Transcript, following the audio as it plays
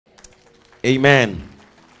Amen.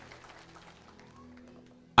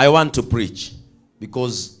 I want to preach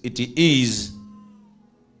because it is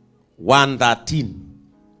 1:13.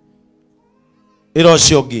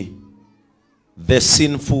 Iroshogi, the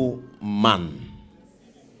sinful man.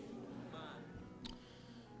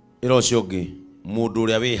 Iroshogi, mundu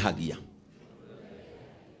uria wihagia.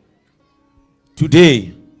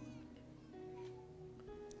 Today,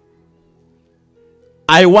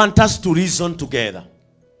 I want us to reason together.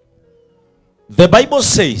 The Bible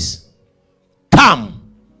says, come,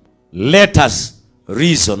 let us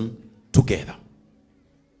reason together.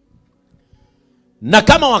 Na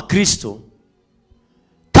kama wa Kristo,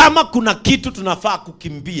 kama kuna kitu tunafaa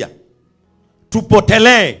kukimbia,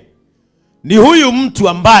 tupotelee, ni huyu mtu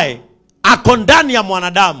ambaye ako ndani ya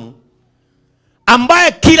mwanadamu,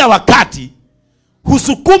 ambaye kila wakati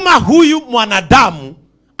husukuma huyu mwanadamu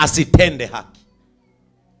asitende haki.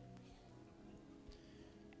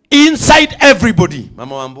 Inside everybody.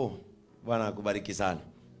 Mama Wambo, Bwana akubariki sana.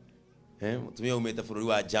 Mtumia umeta fururi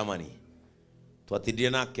wa Germany. Twatidie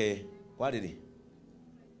nake kwa lili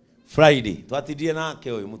Friday. Twatidie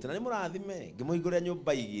nake oyu mutu. Nani murathime ngimuhingurira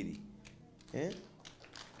nyumba igiri.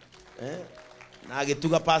 Na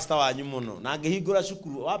agituga pastor wanyu muno. Na agihingura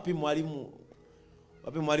shukuru. Wapi mwalimu?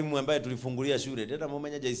 Wapi mwalimu ambaye tulifungulia shule? Ndenda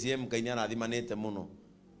mumenya JCM kaini arathimanite muno.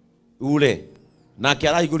 Ule. Na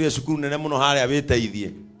kiarahingurira shukuru nene muno haria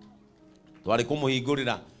witeithie. Twari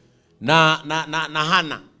kumuhingurira na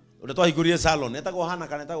Hana. Ule twahingurire salon. Etagwo Hana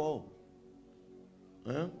kana etagwo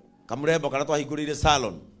Kamurembo kana twahingurire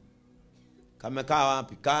salon. Kamekaa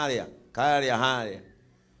wapi?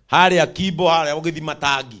 Haria kibo haria ugithima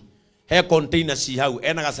tagi. He container si hau.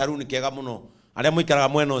 Ena gasaruni kega muno. Aria muikaraga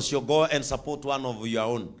mwena ucio, go and support one of your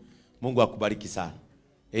own. Mungu akubariki sana.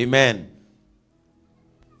 Amen.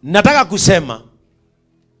 Nataka kusema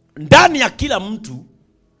ndani ya kila mtu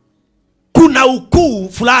kuna ukuu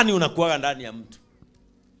fulani unakuwa ndani ya mtu.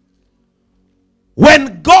 When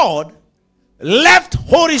God left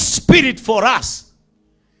Holy Spirit for us,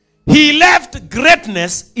 He left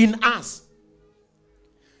greatness in us.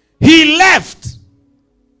 He left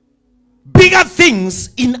bigger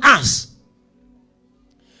things in us.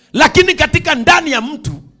 Lakini katika ndani ya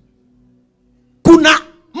mtu kuna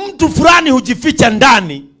mtu fulani hujificha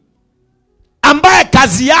ndani, ambaye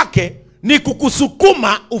kazi yake ni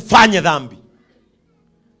kukusukuma ufanye dhambi.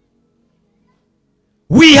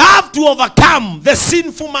 We have to overcome the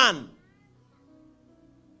sinful man.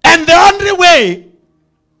 And the only way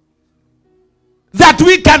that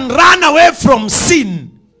we can run away from sin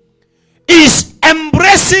is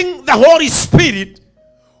embracing the Holy Spirit,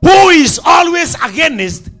 who is always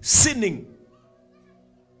against sinning.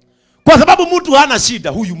 Kwa sababu mtu hana shida,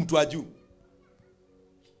 huyu mtu wa juu.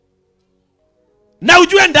 Na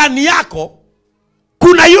ujue ndani yako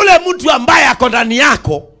kuna yule mtu ambaye ako ndani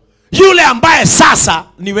yako, yule ambaye sasa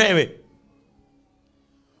ni wewe.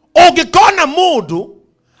 Ungikona mundu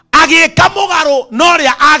agika mugaro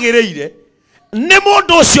noria agireire, ni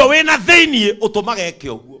mundu ucio wina thiini utumaga eke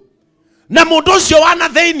uguo. Na mundu ucio wana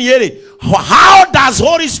thiini ri, how does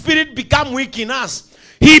Holy Spirit become weak in us?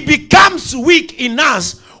 He becomes weak in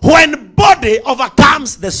us when body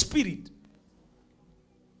overcomes the spirit.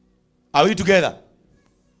 Are we together?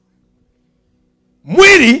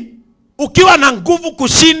 Mwili ukiwa na nguvu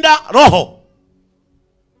kushinda roho,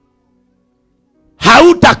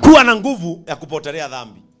 hautakuwa na nguvu ya kupotelea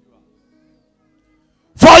dhambi.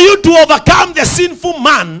 For you to overcome the sinful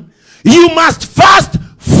man, you must first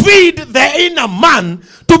feed the inner man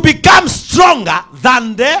to become stronger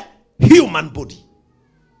than the human body.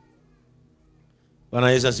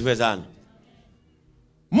 Bwana Yesu asifiwe sana.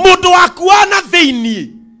 Mundu akuana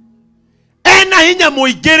thiini ena hinya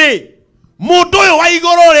muingire, mundu uyu wa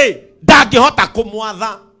iguru ri ndangihota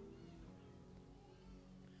kumwatha.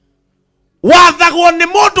 Wathagwo ni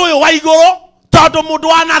mundu uyu wa iguru, tondu mundu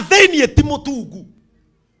wana thiini ti mutungu.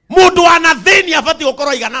 Mundu wana thiini abati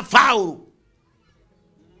gukorwo igana Paulo.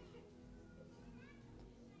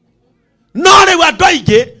 No riu andu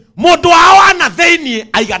aingi mundu wao wana thiini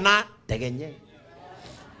aigana tegenye.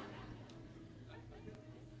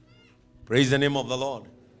 Praise the name of the Lord.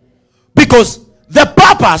 Because the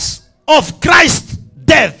purpose of Christ's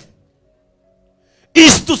death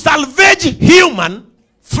is to salvage human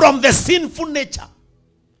from the sinful nature.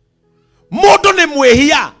 Mundu ni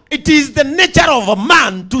mwehia. It is the nature of a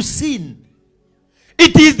man to sin.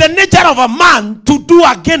 It is the nature of a man to do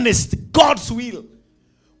against God's will.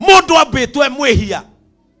 Mundu abetwe mwehia.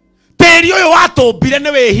 Teri uyu watumbire ni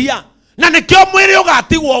wehia. Na nikio mwiri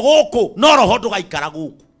ugatigwo guku, no roho ndugaikara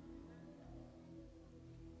guku.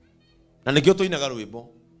 Na nikio tuinaga rwimbo.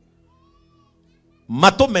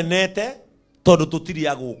 Matumenete tondu tutiri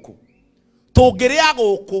aguku tungiri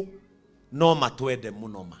aguku no matwende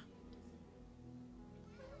munoma.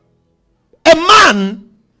 A man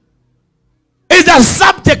is a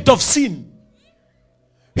subject of sin.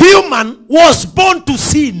 Human was born to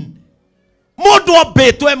sin. Mundu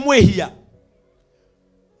obetwe mwehia.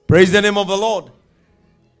 Praise the name of the Lord.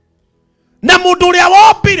 Na mundu uria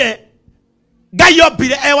wobire Ngai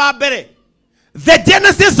obire ewa mbere. The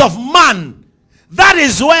genesis of man, that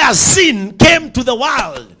is where sin came to the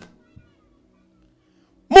world.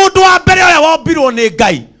 Mundu wa mbere uria wobirwo ni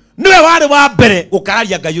Ngai niwe wari wa mbere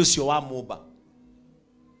gukararia Ngai ucio wa mumba.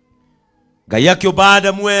 Ngai akiumba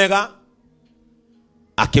Adamu wega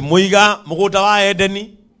akimuiga mugunda wa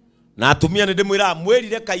Edeni na atumia ni ndimwira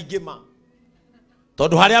mwirire kaingima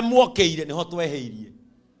tondu haria muokeire niho tweheirie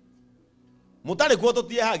mutari kuo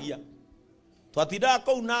tutiehagia twatinda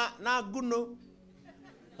kou na nguno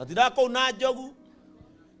twatinda kou na njogu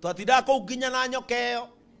twatinda kou nginya na nyokeo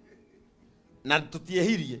na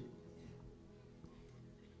tutiehirie.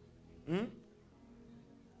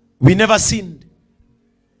 We never sinned.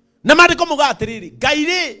 Na mariko mugatiriri Ngai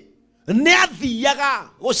ri ni athiaga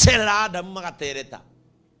gucerera Adamu magatereta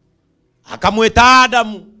akamwita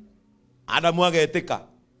Adamu agetika.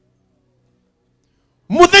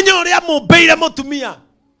 Muthenya uria mumbeire mutumia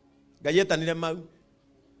Ngai etanire mau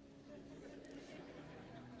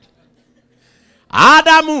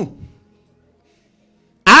Adamu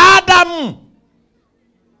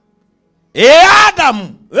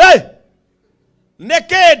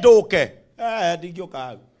neke nduke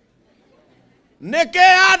ndingioka neke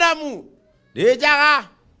Adamu ndijaga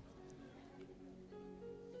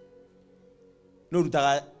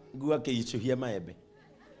nurutaga ngua kiicuhia maembe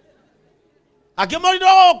akimorindo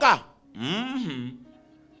goka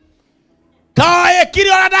kae kiri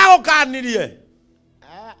ora ndagukanirie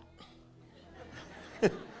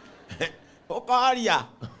okaria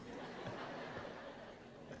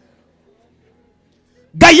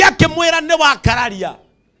Ngai akimwira ni wakararia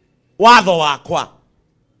watho wakwa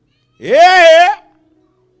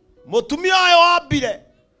mutumia uyu wambire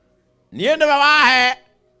nie ndiwe wahe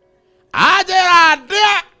ajira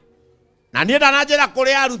ndia na nie ndanajira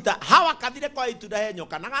kuri aruta hawa kathire kwa itunda he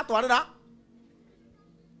nyoka na gatwarira.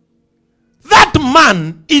 That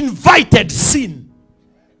man invited sin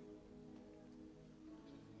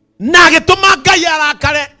na gituma Ngai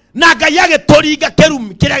arakare na Ngai agituringa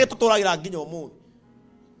kirumi kiria gituturagira nginya umuthi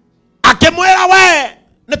akimwira we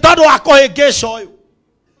ni tondu wa kuhingica uyu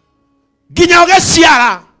nginya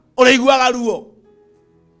ugiciara uriguaga ruo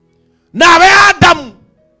nawe Adamu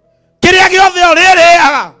kiria giothe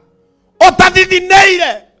uririaga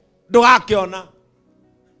utathithineire ndugakiona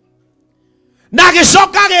na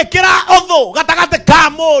gicoka gikira uthu gatagati ka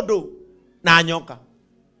mundu na nyoka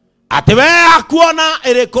ati we akuona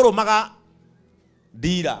iri kurumaga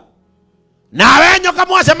ndira nawe nyoka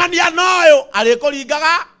mwacemania noyo ari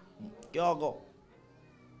kuringaga kiongo.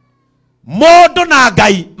 Mundu na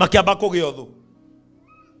Ngai makiamba kugia uthu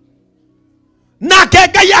nake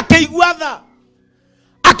Ngai akigua tha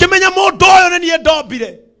akimenya mundu uyu ni nie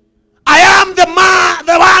ndombire. I am the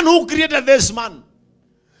one who created this man.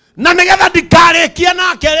 Na nigetha ndikarikia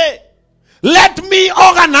nake ri let me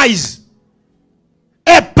organize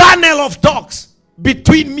a panel of talks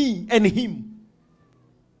between me and him.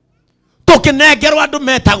 Tukinengerwa andu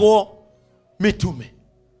metagwo mitume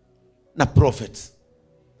na prophets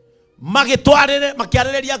magitwarire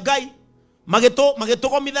makiaririria Ngai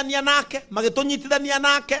magitugomithania nake magitunyitithania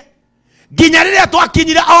nake nginya riria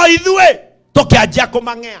twakinyire o ithue tukianjia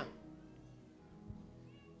kumang'ea.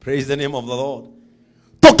 Praise the name of the Lord.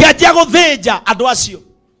 Tukianjia guthinja andu acio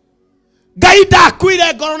Ngai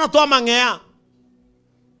ndakuire ngoro na twamang'ea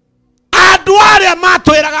andu aria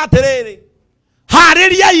matwiraga atiriri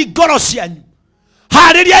haririai ngoro cianyu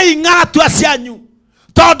haririai ng'aratua cianyu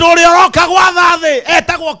tondu uri uroka gwatha thi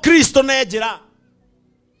etagwo Kristo ne njira.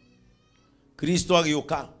 Kristo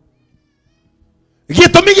agiuka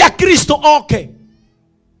gitumi gia Kristo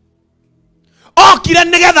okire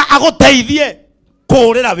nigetha aguteithie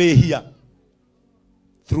kurira wihia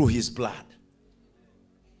through his blood.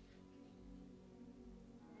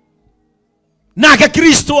 Nake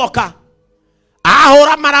Kristo oka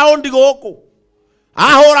ahora maraundi guku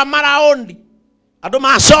ahora maraundi andu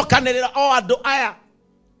macokanirira o andu aya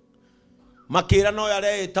makira no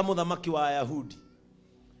yare ta muthamaki wa Ayahudi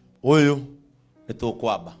uyu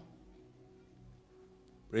nitukwamba.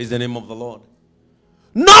 Praise the name of the Lord.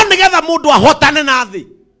 No nigetha mundu ahotane na thi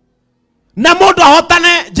na mundu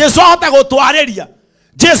ahotane Jesu ahote gutwariria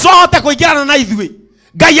Jesu ahote kuingirana na ithui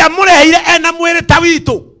Ngai amureheire ena mwiri ta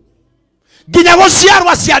witu nginya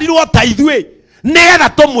guciarwa ciarirwo ta ithui Negetha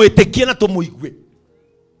tumwitikie na tumuigue.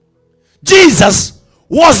 Jesus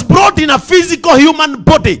was brought in a physical human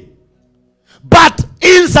body, but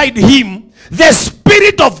inside him the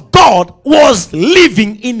Spirit of God was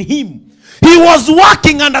living in him. He was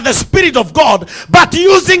working under the Spirit of God, but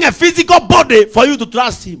using a physical body for you to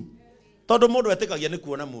trust him. Todo mundu etikagia ni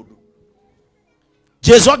kuona mundu.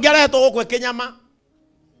 Jesu angeretwo gukwe Kenyama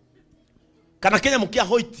kana Kenya mukia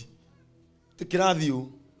hoiti tikirathio.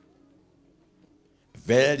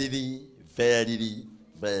 Verily, verily,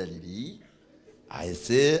 verily, I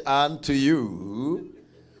say unto you,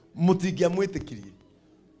 mutingia mwitikirie.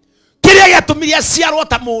 Kiria giatumire aciarwo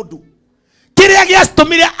ta mundu, kiria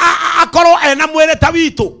giatumire akorwo ena mwire ta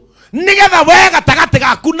witu, nigetha we gatagati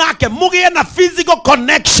gaku nake mugie na physical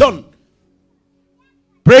connection.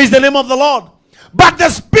 Praise the name of the Lord. But the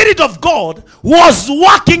Spirit of God was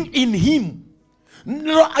working in him.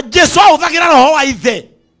 Jesu authagira roho wa ithe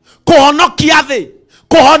kuhonokia thi,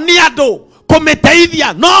 kuhonia andu,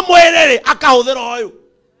 kumiteithia, no mwiriri akahuthira uyu.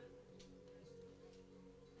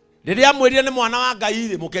 Riria mwirire ni mwana wa Ngai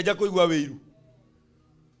ri mukenja kuigwa wiru,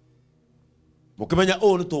 mukimenya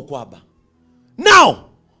ni tukwamba. Now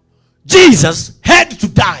Jesus had to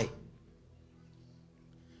die.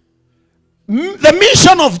 The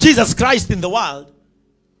mission of Jesus Christ in the world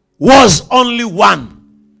was only one: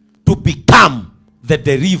 to become the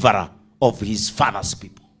deliverer of his father's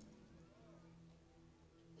people.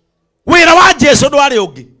 Wira wa Jesu ndwari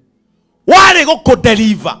ungi, wari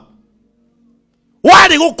gukudeliver,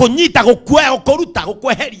 wari gukunyita, gukwe, gukuruta,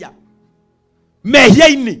 gukweheria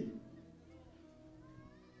mehia-ini.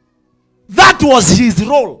 That was his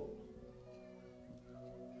role.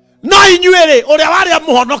 No inyuere uria wari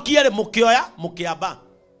amuhonokie ri mukioya mukiamba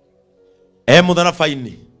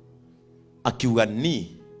mutharabaini akiuga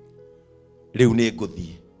ni riu ni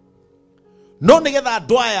nguthie. No nigetha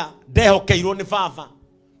andu aya ndehokeirwo ni baba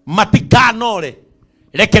matikanore,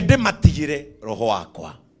 reke ndimatigire roho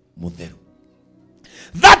wakwa mutheru.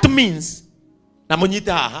 That means, na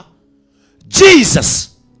munyite haha, Jesus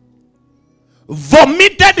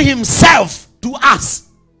vomited himself to us.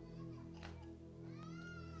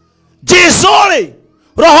 Jesu ri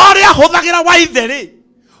roho ria huthagira wa ithe ri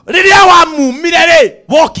riria wa mumire ri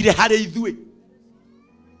wokire hari ithui.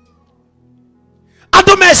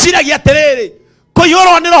 Andu meciragia atiriri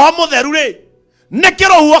kuyurwo ni roho mutheru ri niki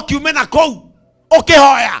roho kiume na kou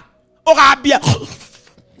ukihoya ugambia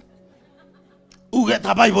uge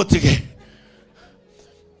tabai tige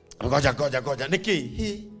goja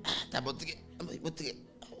niki tabotige botige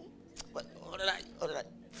alright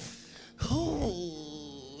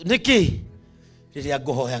niki riria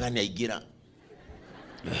nguhoyaga ni aingira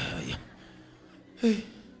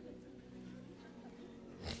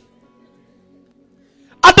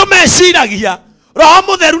andu meciragia roho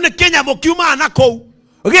mutheru ni kinyamu kiuma na kou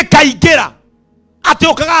gikaingira ati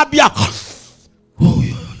ukagambia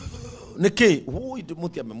niki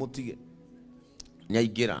mutia memutige ni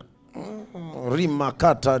aingira rima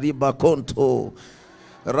kata riba konto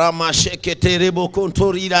rama shekete rebo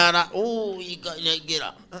konto rirara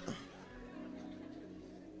igaingira.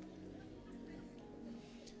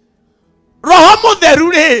 Roho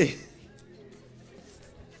mutheru ri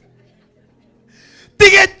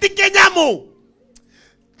tige nyamu,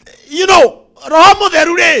 you know, roho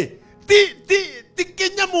mutheru ri ti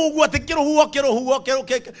kinyamu gwa ti kiruhuo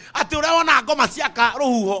ati ureona ngoma ciaka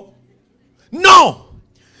ruhuho. No,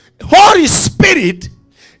 Holy Spirit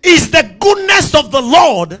is the goodness of the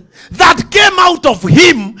Lord that came out of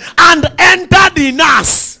him and entered in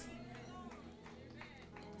us.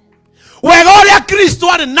 Wega uria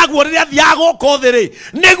Kristo ari naguo riria thiaga guko thi ri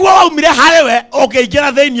niguo waumire hariwe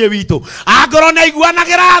ukiingira thiinie witu. Angoro ni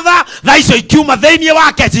aiguanagira tha icio ikiuma thiinie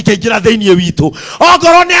wake cikiingira thiinie witu.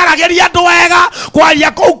 Ongoro ni arageria andu wega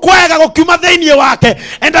kwaria kuu kwega gukiuma thiinie wake.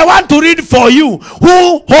 And I want to read for you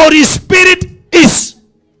who Holy Spirit is.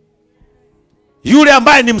 Yule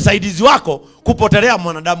ambaye ni msaidizi wako kupotelea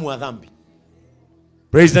mwanadamu wa dhambi.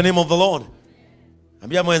 Praise the name of the Lord.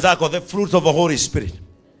 Ambia mwenzako the fruit of the Holy Spirit.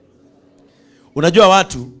 Unajua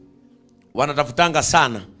watu wanatafutanga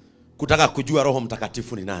sana kutaka kujua Roho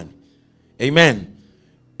Mtakatifu ni nani. Amen.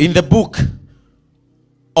 In the book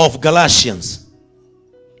of Galatians,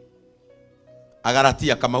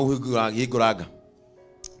 Agalatia kama uhiguraga,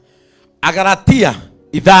 Agalatia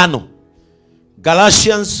idhano,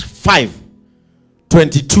 Galatians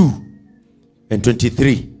 5:22 and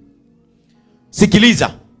 23.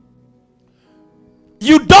 Sikiliza.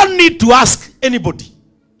 You don't need to ask anybody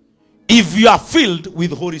if you are filled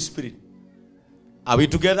with Holy Spirit. Are we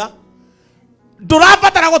together?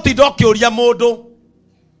 Durabatara gotindo kiuria mundu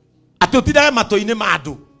ati utidage matoine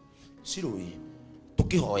mandu. Siroi.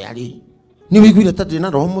 tukihoya ri ni wiguire ta ndina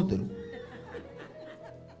roho mutheru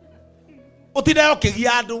utire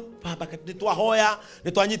ukigia andu baba ni twahoya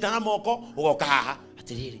ni twanyitana moko ugoka haha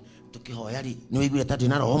atiriri tukihoya ri ni wiguire ta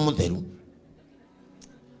ndina roho mutheru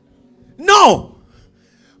no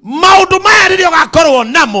maundu maya riria ugakorwo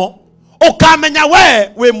namo ukamenya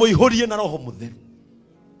we muihurie na roho mutheru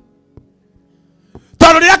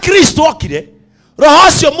tondu riria Kristo okire roho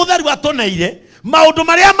ucio mutheru atuneire maundu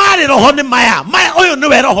maria mari roho ni maya uyu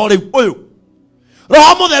niwe roho riu uyu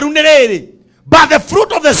roho mutheru ni riri but the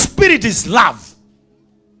fruit of the spirit is love.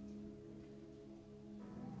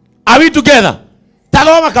 Are we together?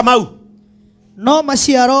 Taloma kamau no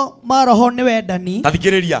maciaro ma roho ni wendani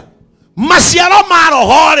tathikiriria maciaro ma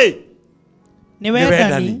roho ri ni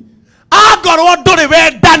wendani angorwo nduri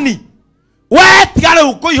wendani we tigare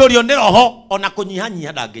ukuihurio ni roho ona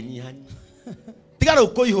kunyihanyiha ndanginyihanyi tigare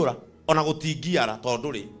ukuihura ona gutingiara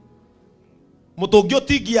tondu ri mutungi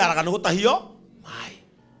utingiaraga ni gutahio mai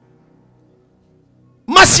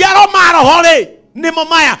maciaro ma roho ri nimo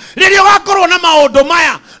maya riria ugakorwo na maundu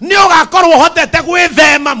maya ni ugakorwo hotete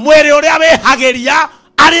gwithema mwiri uria wihagiria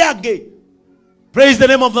ari angi. Praise the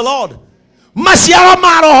name of the Lord. Maciaro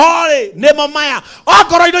ma roho ri nimo maya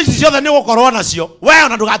okorwo indo ici ciothe ni gukorwo nacio we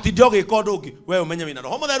ona ndugatinde ugika undu ungi we umenye wina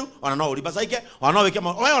roho mutheru ona no uribacaike ona no wike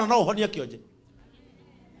we ona no uhonie kionje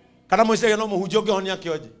kana muicege no muhunjie ungihonia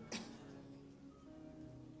kionje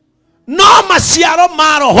no maciaro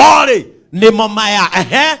ma roho ri nimo maya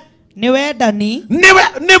ni wendani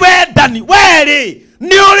ni wendani weri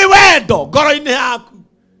ni uri wendo ngoro-ini yaku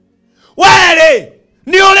weri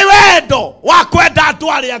ni uri wendo wa kwenda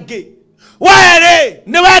andu aria angi weri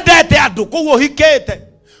ni wendete andu koguo hikete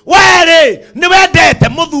weri ni wendete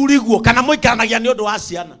muthuri guo kana muikaranagia ni undu wa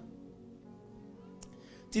ciana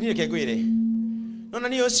tini reke ngwire nona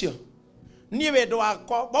ni ucio ni wendo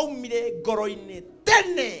wakwa waumire ngoro-ini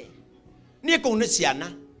tene ni kuu ni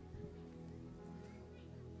ciana.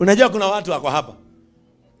 Unajua kuna watu wako hapa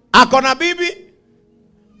ako na bibi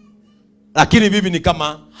lakini bibi ni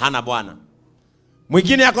kama hana bwana,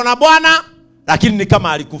 mwingine ako na bwana lakini ni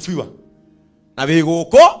kama alikufiwa na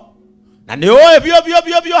biguko na ni oe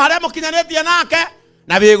bio haria mukinyanetie nake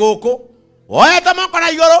na biguko oe tamako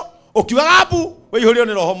na igoro ukiwa gabu wihurio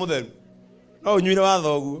ni roho mutheru no unyuire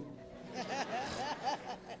watho guo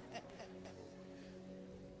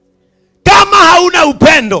kama hauna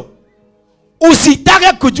upendo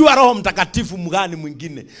usitake kujua Roho Mtakatifu mgani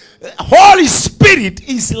mwingine. Holy Spirit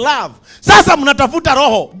is love. Sasa mnatafuta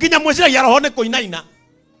roho nginya mwecira ya roho ne kuinaina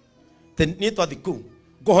ni twathiku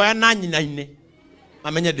nguhoya na nyina-ini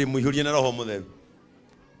amenye ndi muihurie na roho mutheru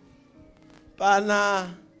pana.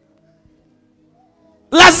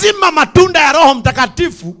 Lazima matunda ya Roho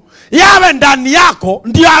Mtakatifu yawe ndani yako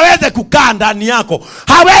ndio aweze kukaa ndani yako.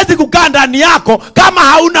 Hawezi kukaa ndani yako kama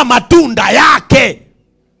hauna matunda yake.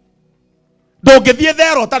 Ndungithie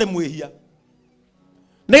thero tari mwihia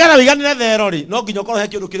nigetha wiganire thero ri no nginya ukorwo he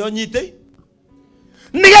kindu kiria unyite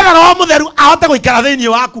nigetha roho mutheru ahote guikara thiini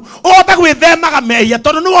waku uhote gwithemaga mehia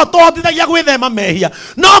tondu niwe utohotithagia gwithema mehia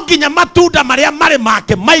no nginya matunda maria mari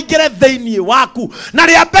make maingire thiini waku na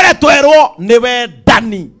ria mbere twerwo ni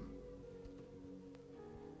wendani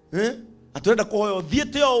aturenda kuhoya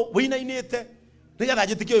uthiite o winainite nigetha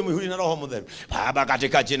njitikie mwihuri na roho mutheru baba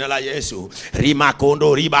katika jina la Yesu rima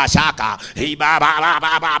kondo riba shaka riba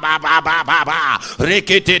ba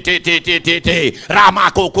rekete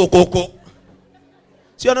rama koko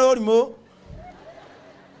sio na orimo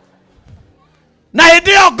na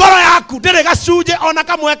ndio ngoro yaku ndire gacunje ona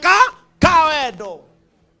kamweka kawendo.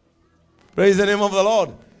 Praise the name of the Lord.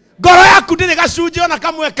 Ngoro yaku ndire gacunje ona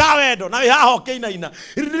kamwe kawendo na wi haho kiinaina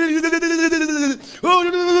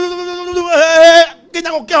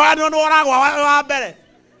kinya gukihoya ni oragwa wa mbere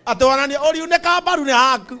ati wonani uriuneka mbaru ni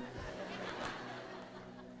haku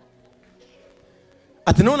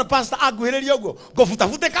ati nona pastor aguhiriria uguo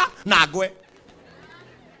ngofutafuteka na ngwe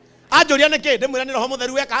anjuria niki ndimwira ni roho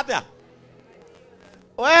mutheru weka atia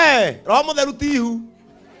we roho mutheru tihu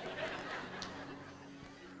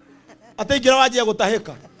ati ngira wanjia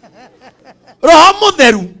gutahika roho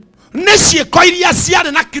mutheru ni ciiko iria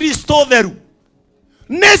ciarĩ na Kristo theru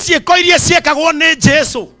nĩ ciĩko iria ciĩkagwo nĩ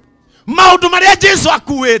Jesu maũndũ marĩa Jesu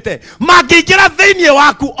akuĩte mangĩingĩra thĩinĩ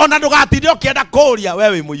waku ona ndũgatinde ũkĩenda kũũria we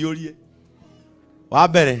wĩ mũiyũrie wa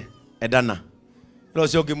mbere endana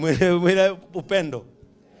rũcio ũngĩmwĩre upendo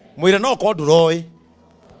mwĩre no korwo ndũroĩ.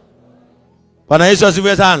 Bwana Yesu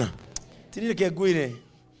asifiwe sana. Tinireke ngwĩre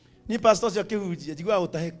ni pastor ũcio akĩhunjia njiguaga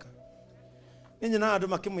gũtahĩka ninyi na andũ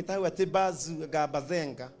makĩmwĩta hau atĩ bazu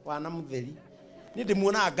ngabazenga wana mũtheri ni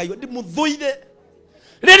ndimuonaga ngaigua ndimũthũire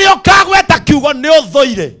riria ukagweta kiugo ni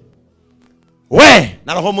uthuire we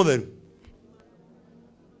na roho mutheru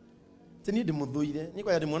tini ndi muthuire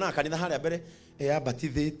niko ya ndimona kanitha haria mbere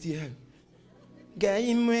abatithĩtie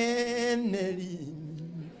Ngai mweneri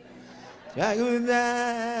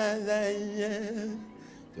twaguthathaiya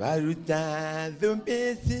twaruta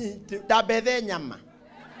thumbĩci ndambethe nyama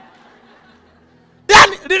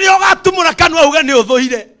yani rĩrĩa ũgatumũra kanua uge nĩ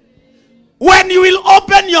ũthũire. When you will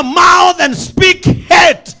open your mouth and speak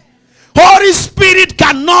hate, Holy Spirit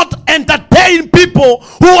cannot entertain people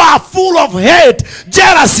who are full of hate,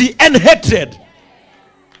 jealousy and hatred.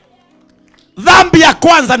 Dhambi ya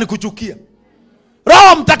kwanza ni kuchukia.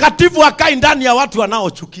 Roho Mtakatifu akai ndani ya watu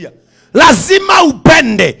wanaochukia. Lazima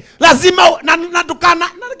upende, lazima na tukana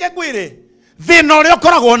na ngegwire thina uria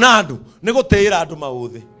ukoragwo na andu ni gutira andu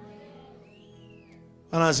mauthi.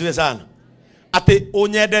 Anasiwe sana ati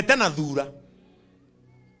unyendete na thura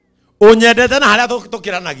unyendete na haria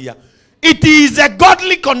tukiranagia. It is a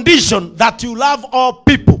godly condition that you love all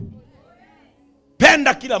people.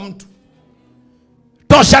 Penda kila mtu,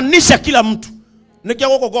 toshanisha kila mtu. Nikio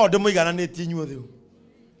goko God muigananitie inyuothe.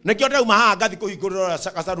 Nikio ndau maha ngathi kuhingurira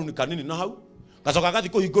kasaruni kanini na hau gacoka ngathi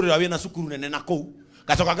kuhingurira wina cukuru nene na kou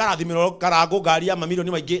gacoka ngarathimiro karango ngari ya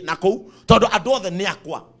mamilioni maingi na kou tondu andu othe ni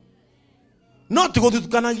akwa no ti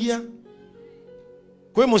guthutukanagia.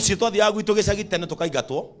 Kwi mucii twathia gwitu gicagi tene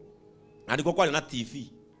tukaingatwo na ndiko kwari na TV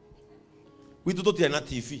gwitu tutire na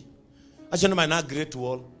TV acio ni na Great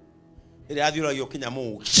Wall iri athiuragio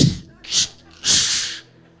kinyamu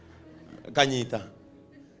kanyita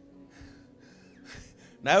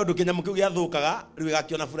na yo ndukinyamu kiu giathukaga riu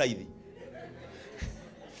gakiona buraithi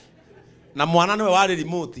na mwana niwe wari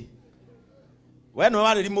remote we niwe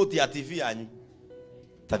wari remote ya TV yanyu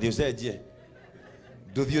tathiucenjie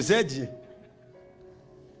nduthiucenjie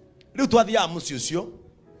riu twathia mucii ucio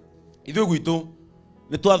ithuĩ gwitu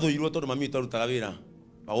ni twathuirwo tondu mami tarutaga wira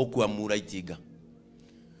wa gukua mura itinga.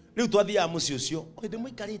 Riu twathia mucii ucio ndi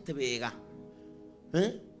muikarite wega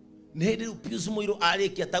ni hindi riu Pius Muiru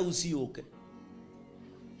arikia tausi yuke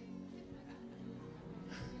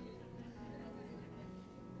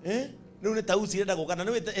riu ni tausi irenda gukana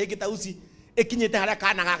ni hingi tausi ikinyite haria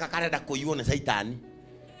kana gaka karenda kuiywo ni saitani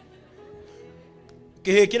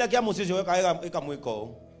kihi kiria kia mucii ucio ikamwika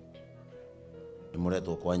uu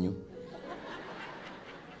imuretwo kwanyu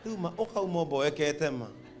riu ma ukauma mboekete ma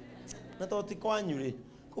na toti kwanyu ri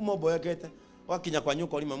kuma mboekete wakinya kwanyu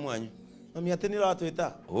ukori mamu anyu mami ati ni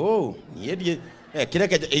ratwita nie die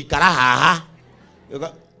kireke ikara haha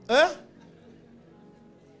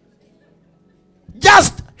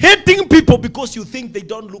just hating people because you think they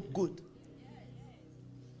don't look good,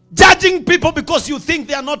 judging people because you think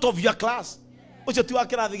they are not of your class. Ucho tu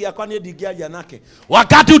akirathi giakwa ni ndingiaria nake.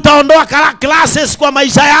 Wakati utaondoa classes kwa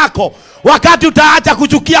maisha yako, wakati utaacha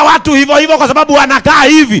kuchukia watu hivyo hivyo kwa sababu wanakaa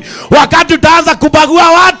hivi, wakati utaanza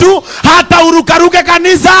kubagua watu, hata urukaruke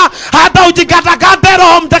kanisa, hata ujikatakate,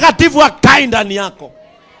 Roho Mtakatifu akae ndani yako.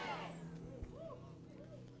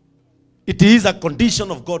 It is a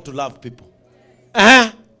condition of God to love people.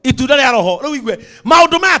 Itunda ria roho riu igwe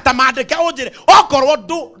maundu maya ta mandike unjire okorwo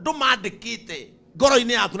ndu mandikite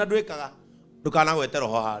ngoro-ini yaku na ndwikaga ndukana gwete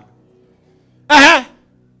roho handu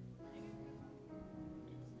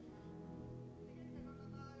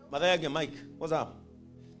mathenge Mike, what's up?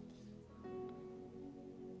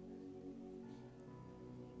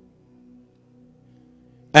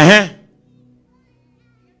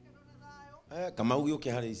 Kama ugi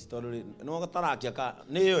ukihari ici tondu no gatarakia ka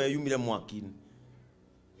ni yo yumire mwakini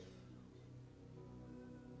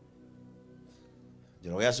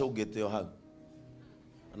jero ya cungite yo hau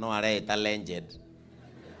no areta legend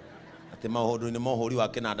ati maundu ni mohuri wa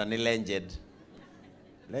kinanda ni legend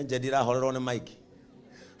irahorerwo ni Mike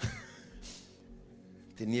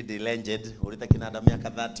ti ni ndi legend urita kinanda miaka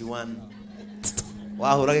 31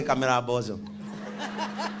 wahurage kamera bozo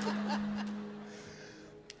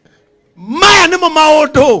maya nimo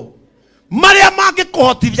maundu maria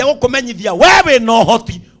mangikuhotithia gukumenyithia wewe no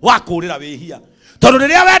hoti wa kurira wihia tondu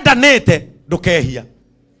riria wendanite ndukehia.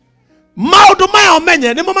 Maundu maya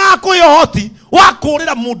umenye nimo makuyohoti wa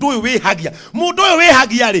kurira mundu uyu wihagia. Mundu uyu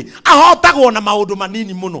wihagia ri ahotagwo na maundu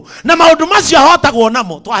manini muno, na maundu macio ahotagwo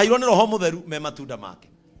namo twahirwo ni Roho Mutheru me matunda make.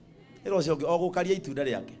 Iro cio ogukaria itunda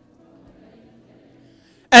riake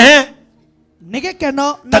ni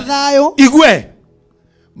gikeno na thayo igwe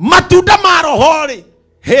matunda ma roho ri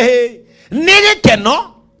ni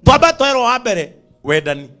gikeno twamba twero wa mbere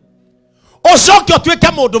wendani ucoke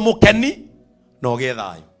utwike mundu mukeni no ge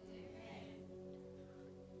thayo.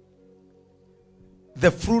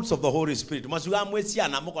 The fruits of the Holy Spirit masuga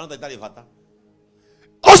mweciana mukona tatari bata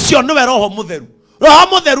ucio niwe Roho Mutheru.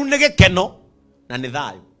 Roho Mutheru ni gikeno na ni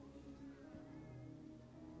thayo.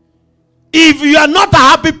 if you are not a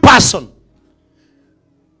happy person,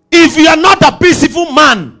 if you are not a peaceful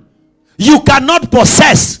man, you cannot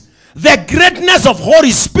possess the greatness of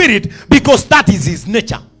Holy Spirit, because that is his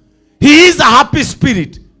nature. He is a happy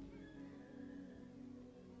spirit.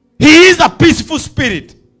 He is a peaceful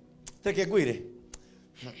spirit.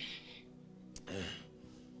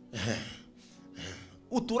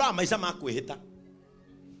 Utura maisha makwihita.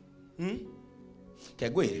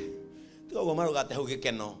 Kegwire. Tigo marugate hau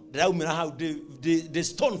gikeno. Ndiraumira hau the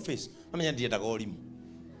stone face. Amenya ndiendaga orimu.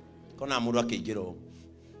 Kona mundu akingiro.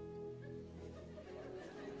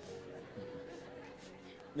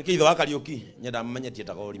 Nikitho wakariuki nyenda mamenye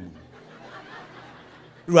tiendaga orimu.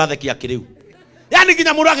 Ruathekia kiriu. Yani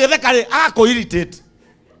kinya mundu agitheka ri agako irritate.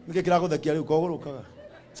 Nikikira guthekia riu kogurukaga.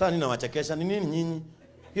 Sasa nina wachekesha ni nini nyinyi?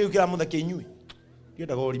 Hiyo kira muthekia inyui.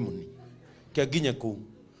 Tiendaga orimu ni. Ke nginye ku.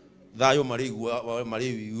 Thayo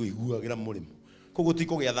mariguagira murimu. Koguo ti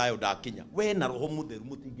kugia thayo ndakinya. We na roho mutheru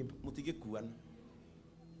mutigikuana.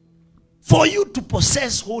 For you to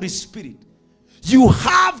possess Holy Spirit, you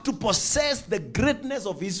have to possess the greatness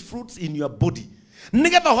of his fruits in your body.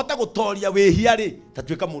 Nigetha hota gutoria wehia ri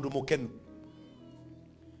tatuika mundu mukenu.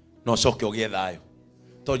 No coke ugie thayo.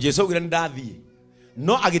 To Jesu augire ndathie.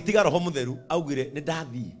 No agitiga roho mutheru augire ni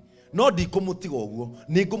ndathie. No ndikumutiga uguo,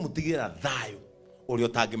 ni ngumutigira thayo. Uri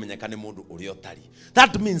otangimenyeka ni mundu uri otari.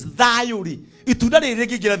 That means thayo ri itunda riri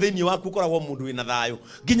ringira thiini waku ukoragwo mundu wina thayo.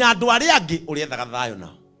 Nginya andu aria angi uri ethaga thayo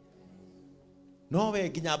nao. No we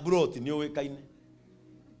nginya broti ni uwikaine.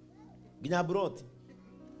 Nginya broti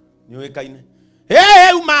ni uwikaine.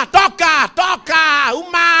 Hey uma toka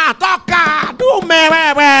uma toka dume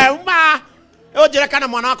wewe uma. Ojere kana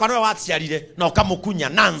mwana wako no waciarire na ukamukunya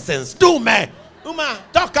nonsense dume uma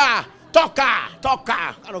toka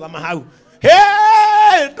arugama hau.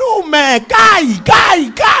 Hey dume kai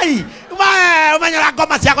umenya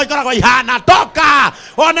ngoma ciako ikoragwo ihana toka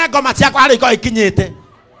one ngoma ciako hari iko ikinyite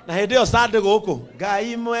na hindi yo sande guku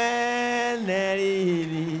ngai mwene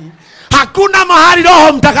riri. Hakuna mahali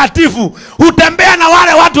Roho Mtakatifu hutembea na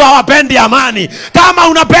wale watu hawapendi amani. Kama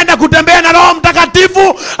unapenda kutembea na Roho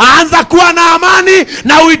Mtakatifu, anza kuwa na amani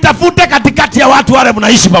na uitafute katikati ya watu wale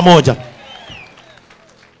mnaishi pamoja.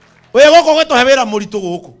 Wewe goko gwetu hewera muritu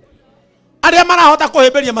guku. Aria marahota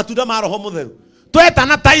kuhemberia matunda ma Roho Mutheru. Tweta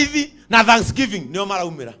na tithe na thanksgiving nio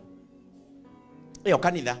maraumira. Iyo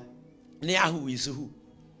kanitha ni ahu isuhu.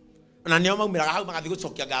 Na nio maumiraga hau magathi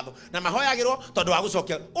gucokia ngatho na mahoyagirwo tondu wa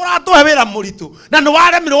gucokia uratuhe wira muritu na no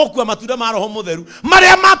waremirwo gukua matunda ma Roho Mutheru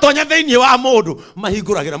maria matonya thiini wa mundu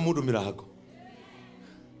mahinguragira mundu mirango.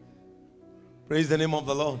 Praise the name of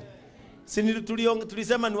the Lord. Sini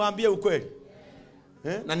tulisema niwaambie ukweli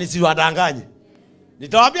na nisiwadanganye.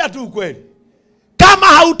 Nitawaambia tu ukweli. Kama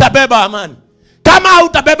hautabeba amani, kama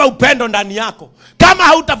hautabeba upendo ndani yako, kama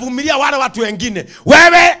hautavumilia wale watu wengine,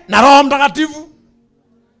 wewe na Roho Mtakatifu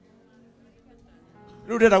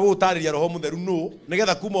rudera gutariria Roho Mutheru no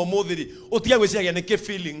nigetha kuma umuthiri utige gwiciria ni ki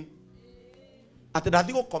feeling ati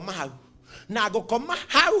ndathi gukoma hau na gukoma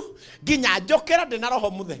hau nginya njokera ndina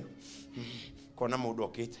Roho Mutheru kona mundu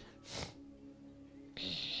okite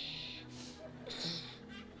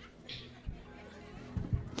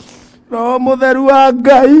Roho Mutheru wa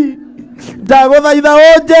Ngai ndaguthaitha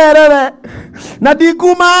unjerere na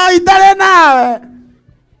ndikuma itare nawe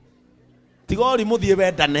tigori muthie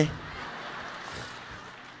wendane.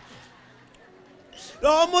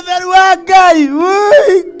 Roho Mutheru wa Ngai,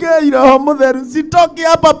 Ngai Roho Mutheru, sitoki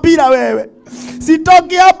hapa bila wewe.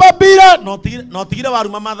 Sitoki hapa bila. No tigire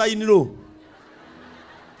waruma mathaini ru.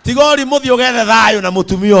 Tigori muthio gethe thayo na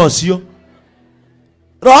mutumia ucio.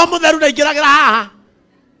 Roho Mutheru ndaingiragira haha.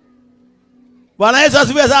 Bwana Yesu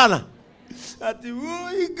asifiwe sana. Ati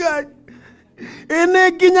Ngai.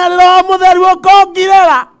 Ine kinya Roho Mutheru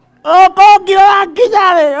okongirera. Okongirera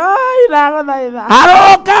kinyare. Oi ndaguthaitha.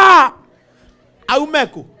 Haroka.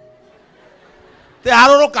 Aumeku te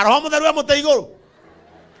haroroka Roho Mutheru wa muteiguru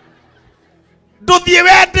nduthie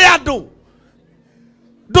wende andu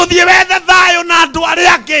nduthie wende thayo na andu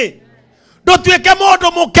aria angi ndutuike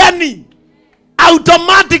mundu mukeni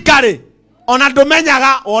automatically ona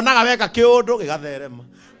ndumenyaga wonaga weka kiundu gigatherema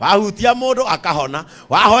wahutia mundu akahona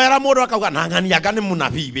wahoera mundu akauga na ng'ani anga ni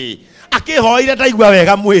munabii akihoire ndaigua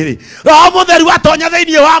wega mwiri Roho Mutheru atonya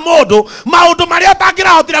thiini wa mundu maundu maria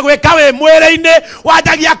utangirahotira gwika we mwiri-ini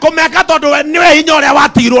wanjagia kumeka tondu niwe hinya uria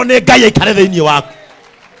watigirwo ni Ngai aikare thiini waku.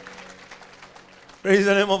 Praise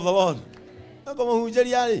the name of the Lord. Nako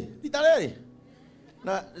muhunjiria ri itareri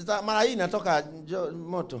na marai natoka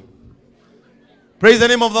moto. Praise the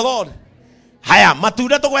name of the Lord. Haya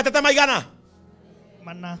matunda tugwetete maigana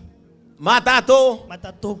mana matatu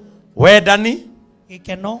wendani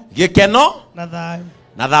gikeno na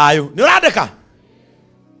thayu. Ni urandika?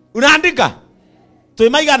 Unaandika? Twi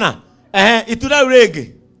maigana? Itunda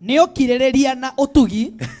ringi. Ni ukiririria na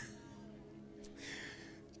utugi.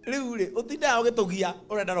 Riu ri utinda ugitugia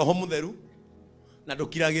urenda roho mutheru na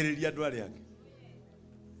ndukiragiriria andu aria angi.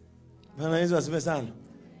 Bwana Yesu asifiwe sana.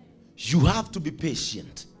 You have to be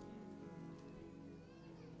patient.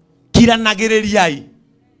 Kiranagiririai.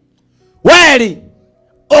 Weri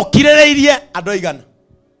okiriririe andu aigana.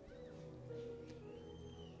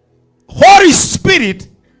 Holy Spirit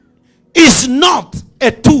is not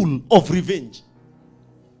a tool of revenge.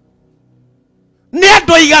 Ni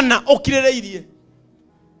andu aigana okiriririe.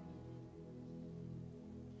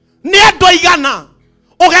 Ni andu aigana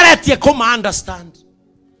ugeretie kuma understand.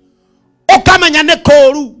 Ukamenya ne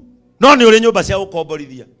koru no ni uri nyumba cia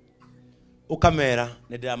gukomborithia. Ukamera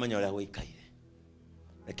ni ndiramenya uria gwikaire.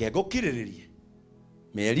 Reke ngukiriririe.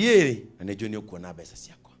 Meri iri na ni njuni ukuona mbeca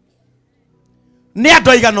ciakwa. Ni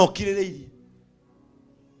andu aigana okiriririe.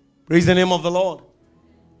 Praise the name of the Lord.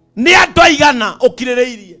 Ni andu aigana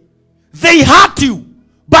okiriririe. They hurt you,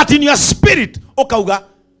 but in your spirit ukauga,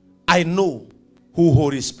 I know who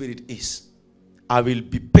Holy Spirit is. I will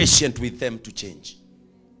be patient with them to change.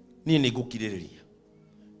 Ni gukiririria.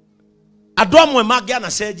 Andu amwe mangi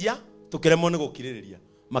anacenjia tukiremwo ni gukiririria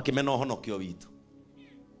makimena honokio witu.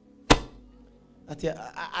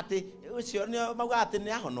 Ati ucio ni mauga ati ni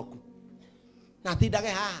ahonoku. Na tindage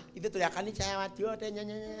ha ithe tuli akanisa ya watu wote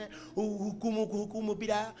hukumu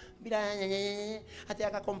bila ati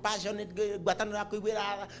aka compassionate gwatano ya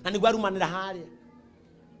kuigwira na ni gwarumanira haria.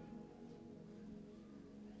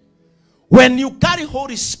 When you carry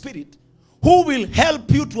Holy Spirit who will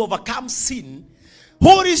help you to overcome sin,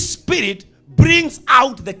 Holy Spirit brings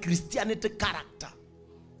out the Christianity character.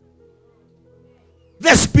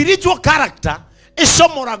 The spiritual character is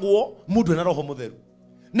somoragwo mundu na roho mutheru.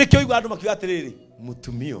 Nikyo igwa andu makiuga atiriri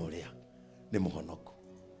mutumia uria ni muhonoku.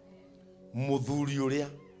 Muthuri uria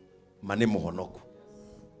ma ni muhonoku.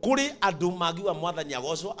 Kuri andu magiwa mwathani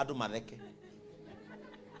agocwo andu matheke.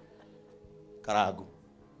 Karagu.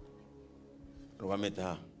 Rugamete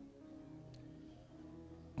ha.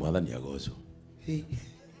 Mwathani agocwo.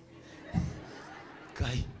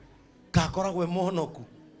 Kai. Kakoragwe muhonoku.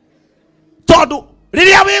 Tondu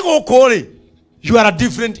riria wi guku ri, you are a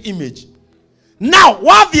different image. Now,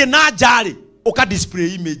 wathie na njari uka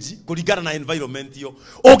display image kuringana na environment yo.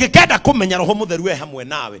 Ungikenda kumenya roho mutheru we hamwe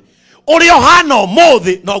nawe. Urio hana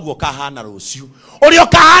umuthi noguo kahana rucio. Urio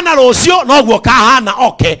kahana rucio noguo kahana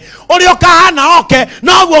oke. Urio kahana oke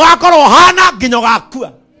noguo gakorwo hana nginyo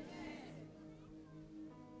gakua.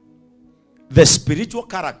 The spiritual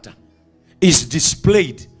character is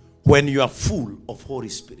displayed when you are full of Holy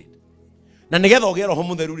Spirit. Na nigetha ugie roho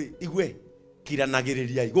mutheru ri igwe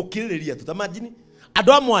kiranagiriria gukiririria tutamajini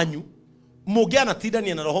andu amwanyu mugia na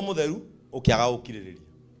tidania na roho mutheru ukiaga gukiririria.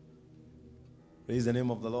 Praise the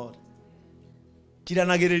name of the Lord.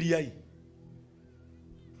 Kiranagiriria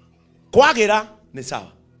kwagira ni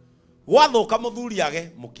sawa. Wathuka muthuri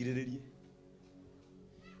age mukiriririe.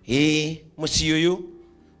 Muci uyu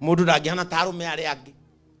mundu ndangihana tarume ari angi.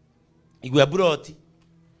 Igwe buroti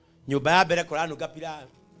nyumba ya mbere kuranunga pilau.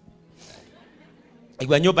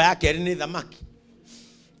 Igwe nyumba ya keri ni thamaki.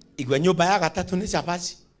 Igwe nyumba ya gatatu ni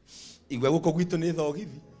chapati. Igwe guko gwitu ni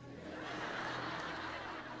thogithi.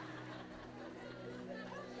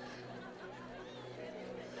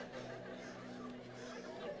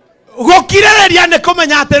 Gukiririria ni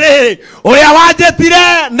kumenya atiriri uria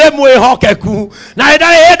wanjitire ni mwihokeku na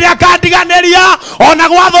ndari hindi akandiganiria ona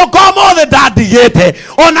gwathuka umuthi ndandigite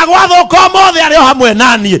ona gwathuka umuthi ari hamwe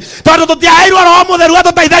nani tondu tutiaheirwo roho mutheru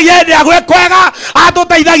atuteithagia hindi ya gwikwega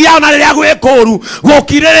atuteithagia ona riria gwikuru.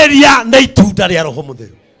 Gukiririria ni itunda ria roho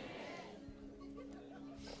mutheru.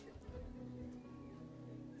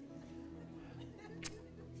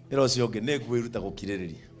 Iro cio ngi ni ngwiruta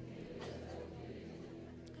gukiririria.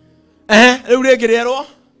 Riu ringi rierwo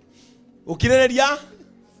ukiririria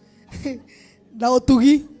na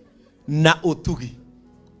utugi. Na utugi.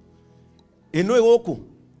 Ino iguku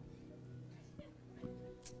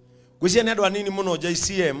gwicia ni andu anini muno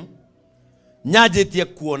JCM nyanjitie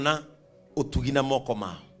kuona utugi na moko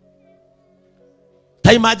mao.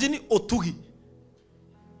 Ta imagine utugi.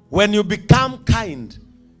 When you become kind,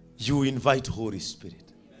 you invite Holy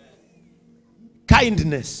Spirit.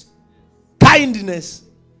 Kindness. Kindness.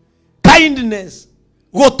 Kindness.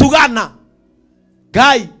 Gotugana.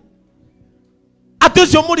 Gai.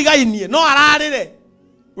 Atusio murigainie no ararire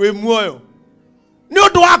we muoyo. Ni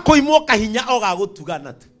undu wa kuimwo kahinya oga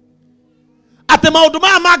gutugana tu. Ate maundu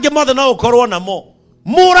maya mangi mothe no ukorwo namo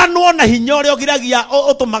Murano na hinya uria ogiragia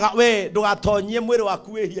utumaga we ndugatonyie mwiri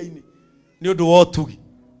waku wehia-ini ni undu wa utugi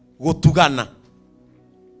gutugana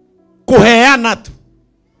kuheana tu.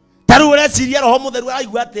 Taru ureciria Roho Mutheru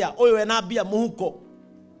araigua atia uyu ena mbia muhuko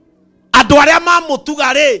andu aria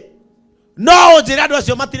mamutuga ri no unjire andu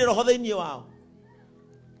acio matire roho thiini wao.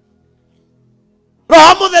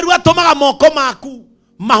 Roho Mutheru atumaga moko maku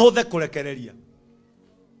mahuthe kurekereria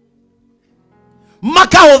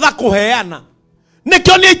makahutha kuheana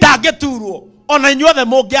nikio ni itangiturwo ona inyuothe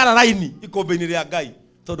mungiara raini ikumbi-ini ria Ngai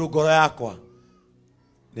tondu ngoro yakwa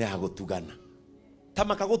ni ya gutugana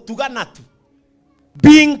tamaka gutugana tu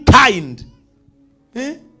being kind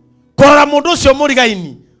korora mundu ucio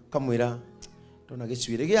murigaini kamwira ndona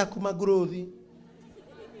gicwire giaku maguruthi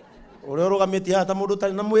uria urugamiti hata mundu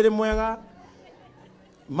tari na mwiri mwega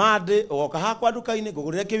mande ugoka hakwa nduka-ini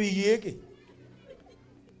ngugurire kiwigi giki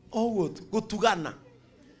oguo tu gutugana.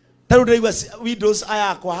 Taru ndirigua windows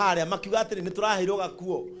aya kwa haria makiuga atiri ni turaheirwo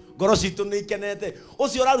gakuo ngoro citu ni ikenete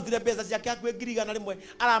ucio urarutire mbeca ciake hakuhi 100,000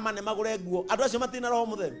 aramane magure nguo andu acio matina Roho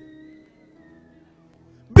Mutheru.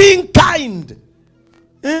 Being kind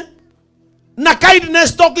na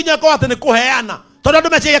kindness to nginya ko ati ni kuheana tondu andu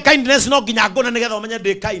meciria kindness no nginya ngona nigetha umenye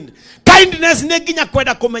ndi kind. Kindness ni nginya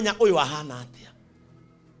kwenda kumenya uyu ahana atia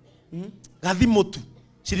gathimu tu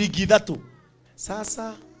ciringi 3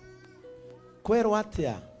 sasa kwerwo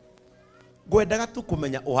atia ngwendaga tu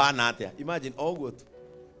kumenya uhana atia. Imagine oguo tu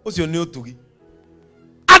ucio ni utugi.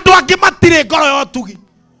 Andu angi matire ngoro ya utugi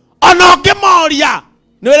ona ngimoria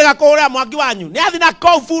ni wega kuria mwangi wanyu ni athi na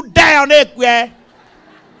kofu ndeo ni kwe.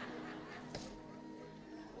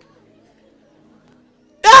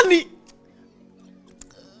 Yani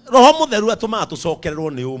Roho Mutheru atuma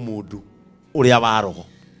tucokererwo ni umundu uria wa roho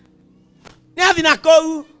ni athi na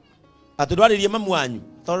kou atudwaririe mamu wanyu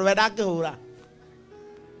tondu wenda ngihura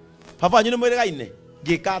papa wanyu ni mwirigaine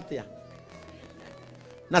ngika atia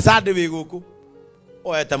na sande wi guku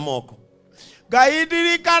oete moko Ngai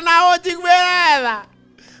ndirikana unjiguirera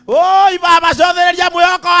oi baba cothereria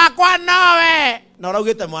mwihoko wakwa nowe na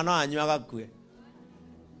uraugite mwana wanyu agakue.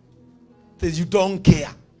 You don't care.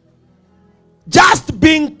 Just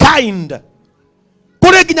being kind.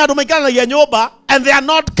 Kure nginya andu maikaranagia nyumba and they are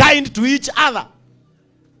not kind to each other.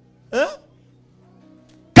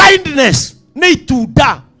 Kindness ni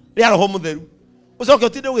itunda ria Roho Mutheru. Ucoke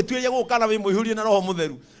utinde ugituiria gukana wi muihurie na Roho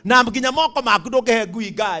Mutheru na nginya moko maku ndukihe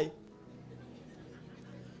ngui Ngai.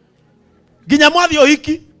 Nginya mwathi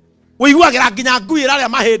uhiki wiguagira nginya ngui iraria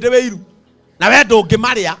mahindi wiru na we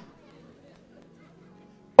ndungimaria.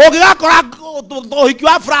 Ugigakora uhiki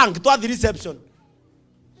wa Frank twathi reception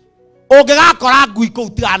ugigakora ngui kuu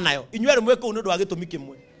tiga nayo inywe rimwe kuu ni undu wa gitumi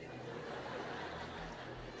kimwe.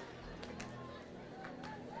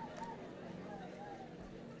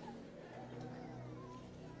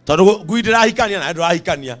 Tondu ngui ndirahikania na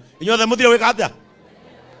ndirahikania inyuothe muthire wika atia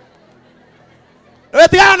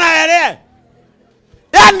wetigana na ere.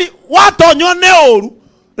 Yani watonyo ni uru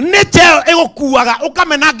ni cheo igukuaga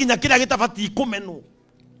ukamena nginya kiria gitabati kumenwo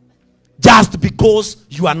just because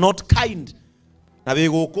you are not kind. Na we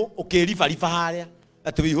guku ukiribariba haria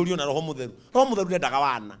ati wihurio na Roho Mutheru. Roho Mutheru ndendaga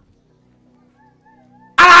wana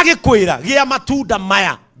aragikwira gia matunda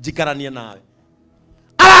maya njikaranie nawe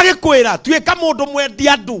aragikwira tuika mundu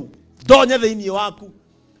mwendia andu ndonye thiini waku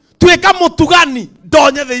tuika mutugani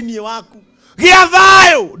ndonye thiini waku gia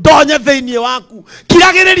thayo ndonye thiini waku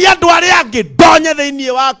kiragiriria andu aria angi ndonye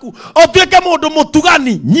thiini waku o tuike mundu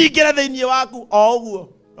mutugani nyingire thiini waku oguo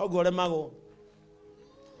oguo remagwo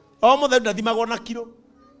o Mutheru ndathimagwo na kiro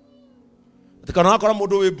ati kana akora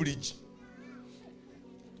mundu wi bridge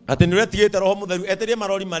ati ni retigite Roho Mutheru eterie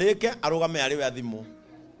marori marike arugame ari we athimo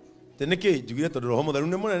ati niki njugire tondu Roho Mutheru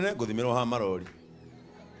ni munene nguthimirwo ha marori.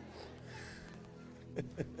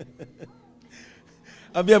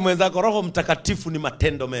 Ambia mwenzako Roho Mtakatifu ni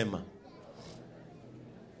matendo mema.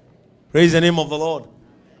 Praise the name of the Lord.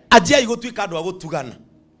 Ajia igutwika andu agutugana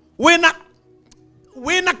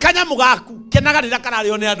wina kanyamu gaku kenagarira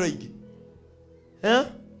karario ni andu aingi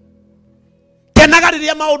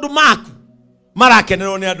kenagariria maundu maku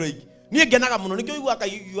marakenerwo ni andu aingi. Nie ngenaga muno nikio igua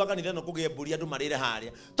kaigua kanitha no kugie mburi andu marire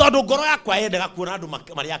haria tondu ngoro yakwa yendaga kuona andu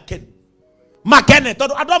mari akene makene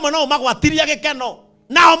tondu andu amwe no magwatiria gikeno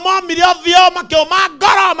nao momire othio makiuma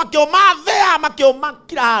ngoro makiuma thia makiuma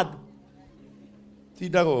kila handu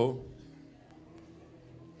tindago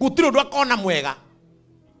gutiro ndu akona mwega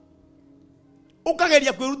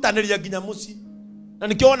ukageria kwirutaniria nginya muci na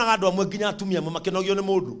nikio wonaga andu amwe nginya atumia amwe makenogio ni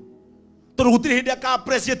mundu tondu gutire hindi aka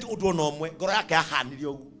appreciate undu ona omwe ngoro yake ahanire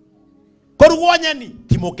ugu korugwo nyeni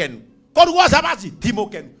timukenu korugwo sabaci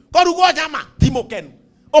timukenu korugwo nyama timukenu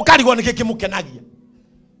ukarigwo niki kimukenagia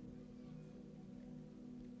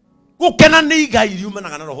gukena ni igai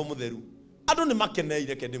riumanaga na roho mutheru andu ni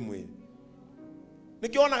makeneire kende mwiri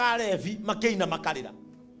nikionaga arevi makeina makarira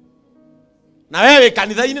na wewe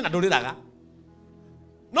kanitha-ini na nduriraga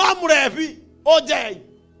no murevi ojei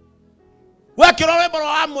wekiro wimbo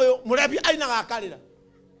wa moyo murevi ainaga akarira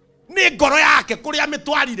ni ngoro yake kuria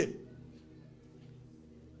mitwarire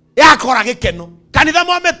yakora gikeno kanitha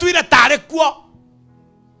mwametuire tari kuo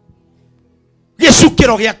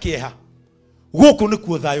gicukiro gia kieha guku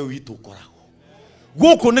nikuo thayo witu koragwo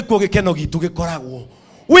guku nikuo gikeno gitu gikoragwo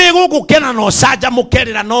wi guku kena no canja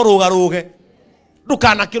mukerera no rugaruge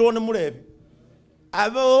ndukanakirwo ni murevi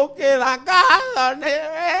abukira ngatho ni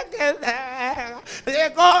wekete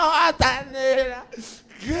gikoatanira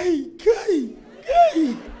gai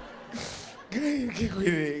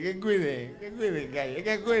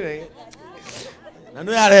Gekwire. Na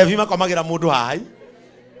no arevi makomagira mundu hai.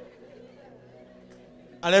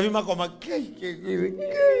 Arevi makoma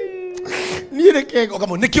ni reke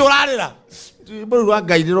kamo niki urarira. Mburu rwa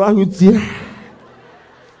Ngai rwa hutia.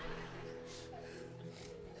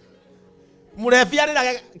 Murevi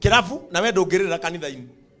arira kirafu na we ndungirira kanitha-ini.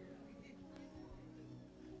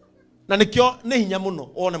 Na nikio ni hinya muno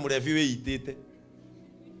one murevi wiitite.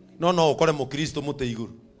 No ukore mukristo mute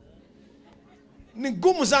iguru. Ni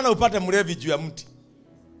ngumu sana upate murevi juu ya mti.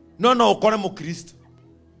 No ukore mukristo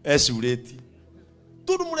esureti.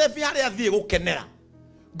 Tudu murevi hari athie gukenera.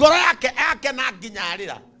 Ngoro yake na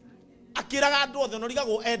nginyarira. Akiraga andu othe no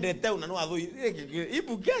rigago endete una no athui.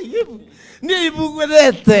 Ibu ni ibu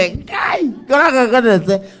gwete. Ngai, ngoraga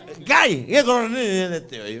gwete. Ngai, ngoro ni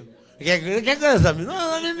nete oyo. Kekwe sami, no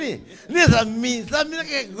sami ni sami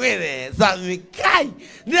kekwe sami kai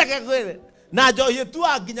ni kekwe na jo yetu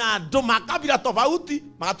aginya ndo makabira tofauti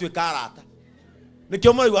magatuika arata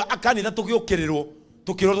nikio moigwa akanitha tugiukirirwo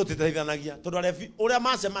tukiro tutiteithanagia tondu arevi uria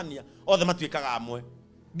macemania othe matuikaga amwe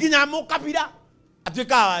ginya mukabira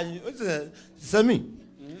atuika wanyu sami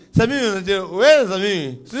wewe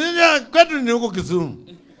sami sisi kwetu ni huko Kisumu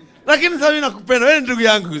lakini sami nakupenda wewe ndugu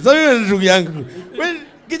yangu sami ni ndugu yangu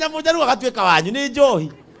Kinya mojaru akatuweka wanyu ni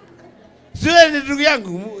Johi. Siwe ni ndugu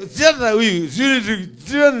yangu. Siata huyu. Siwe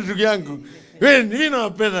ni ndugu yangu. Wewe ni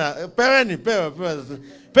napenda.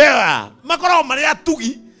 Pewa. Makoro mari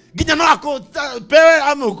atugi. Kinya no ako pewe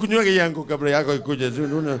ama kunywa yangu kabla yako ikuje.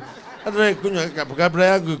 Una hata kunywa kabla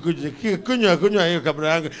yako ikuje. Kunywa hiyo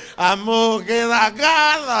kabla yako. Amokera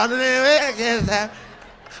gala niwekeza.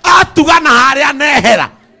 Atugana haria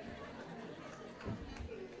nehera.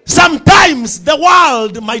 Sometimes the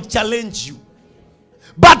world might challenge you.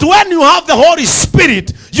 But when you have the Holy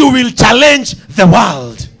Spirit, you will challenge the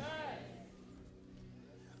world.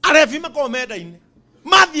 Arevi makomeda ine.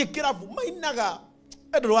 Mathie kirafu mainaga.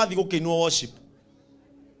 Edro wathi gukinwo worship.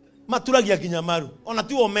 Maturagia kinyamaru. Ona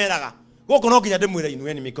tu omeraga. Goko no kinya demwira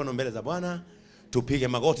inueni mikono mbele za Bwana. Tupige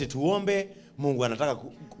magoti tuombe. Mungu anataka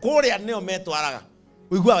kuria neo metwaraga.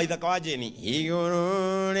 Uigwa waithaka wa jeni.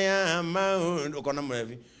 Iguru ria maundu ukona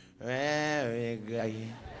murevi. Wewe Ngai.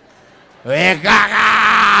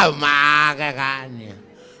 Wekaga magagania.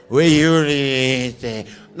 Wiyurite.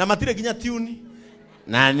 Na matire kinya tuni.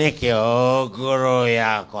 Na nikio ngoro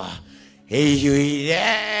yakwa. Iyuire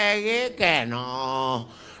gikeno.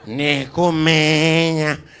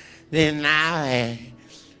 Nikumenya thinawe.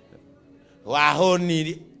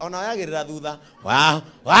 Wahoniri. Ona yagirira thutha.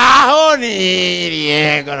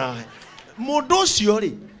 Wahoniri ngoro. Mundu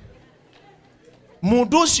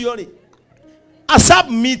ucio ri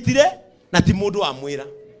asubmitire na ti mundu amwira.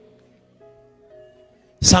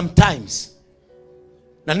 Sometimes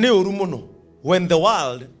na ne oru muno when the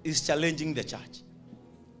world is challenging the church.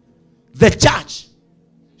 The church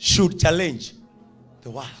should challenge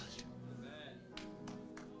the world.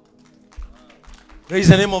 Praise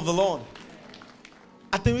the name of the Lord.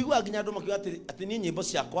 Ate wigu aginya andu makiuga ati ni nyimbo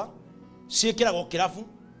ciakwa ciikiragwo kirafu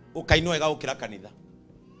ukainwa ega ukira kanitha.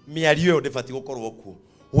 Miario ndibati gukorwo kuo.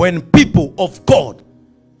 When people of God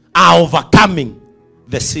are overcoming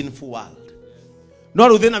the sinful world. No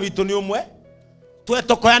ruthina witu ni umwe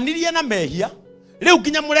twetokoyanirie na mehia riu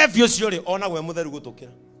kinya murevi ucio ri ona gwe mutheru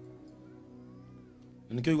gutukira.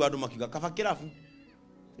 Nikio igwa andu makiuga kaba kirafu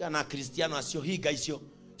na Kristiano acio hinga icio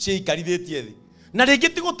ciikarithitie thi na ringi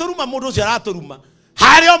ti guturuma mundu ucio araturuma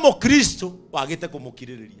hario mo Kristo wagite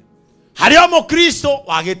kumukiririria hario mo Kristo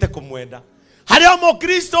wagite kumwenda hario mo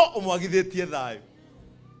Kristo umwagithitie thayo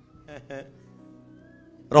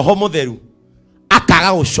roho mutheru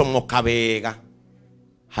akaga gucomoka wega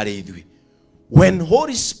hari ithui. When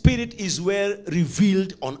Holy Spirit is well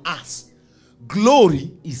revealed on us,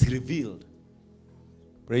 glory is revealed.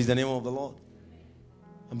 Praise the name of the Lord.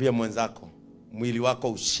 Ambia mwenzako mwili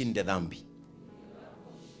wako ushinde dhambi.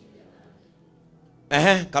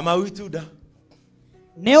 kama wituda.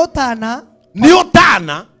 Nĩ ũtana. Nĩ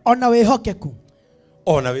ũtana. Ona wĩhokeku.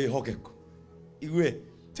 Ona wĩhokeku. Igwe,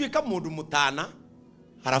 tuĩka mũndũ mũtana,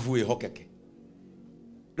 harafu wĩhokeke.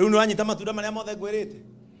 Rĩu nĩ wanyita matunda marĩa mothe ngwĩrĩte.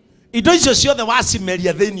 Indo icio ciothe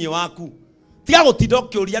wacimeria thĩinĩ waku. Tiga gũtinda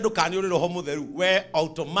ũkĩũria andũ kana nĩ ũrĩ roho mũtheru. We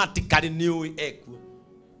automatically nĩ ũĩ ekuo.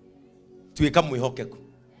 Tuĩka mwĩhokeku.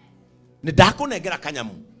 Nĩ ndakũnengera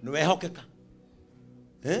kanyamu, nĩ wehokeka.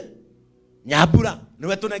 Nyambura, nĩ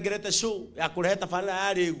we tũnengerete show ya kũrehe tabarĩra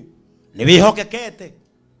ya rĩu. Nĩ wĩhokekete.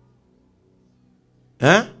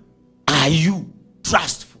 Are you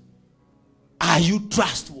trustful? Are you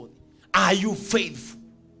trustworthy? Are you faithful?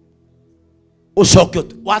 Ucoke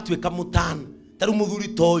watuĩka mũtana. Tarĩu mũthuri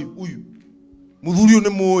toyu uyu. Mũthuri ũyũ nĩ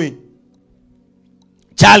mũĩ.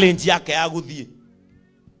 Challenge yake ya gũthiĩ.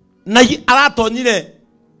 Na aratonyire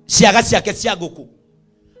ciaga ciake cia ngũkũ.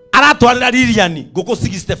 Aratwarĩra Lilian ngũkũ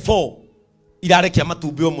 64 irarekia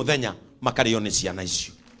matumbĩ o mũthenya makarĩo nĩ ciana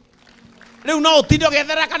icio. Rĩu no ũtinde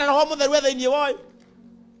ũgetherera kana roho mũtheru thĩinĩ woyo.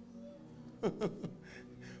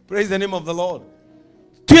 Praise the name of the Lord.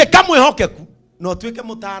 Tuĩka mwĩhokeku no tuĩke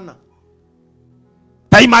mũtana.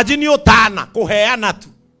 Ta imagine ũtana kũheana tu.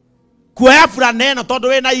 Kuoya fulana ĩno tondũ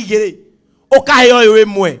wĩna igĩrĩ. Ũkahe ũyũ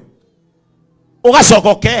ĩmwe.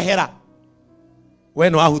 Ũgacoka ũkehera. We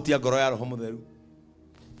no ahutia ngoro ya roho mũtheru.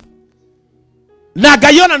 Na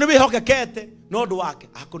Ngai ona nĩ wĩhokekete no ũndũ wake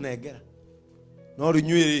akũnengera. No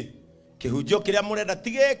rĩnyuĩ kĩhunjio kĩrĩa mũrenda ti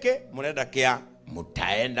gĩkĩ, mũrenda kĩa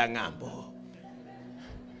mutaenda ng'ambo.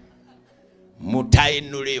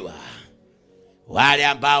 Mutainuliwa. Wale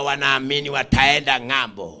ambao wanaamini wataenda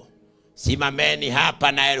ng'ambo. Simameni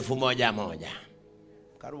hapa na 1,000.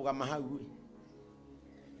 Karuga mahau.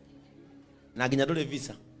 Na ginya ndũrĩ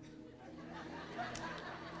visa.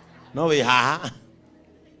 No we haha.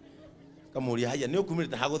 Kamuria haya nĩ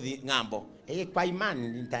ũkumĩrĩte ha gũthiĩ ng'ambo. Kwa imani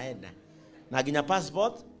nitaenda. Na ginya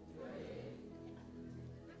passport.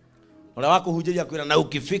 Wale wako hujaja kwenda na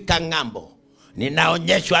ukifika ng'ambo.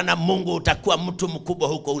 Ninaonyeshwa na Mungu utakuwa mtu mkubwa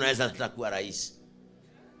huko, unaweza utakuwa rais.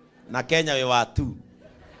 Na Kenya we watu.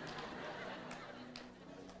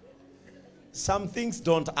 Some things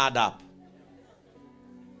don't add up.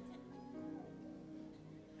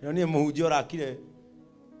 Yoni muhunjia ũrakire.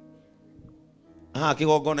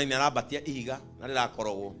 Kĩgongona inĩ arabatia ihiga na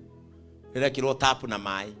rĩrakorogwo. Rĩrekĩrwo tapu na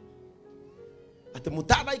maĩ. Atĩ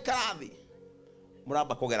mũtana ikarathi.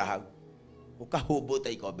 Mũramba kũgera hau.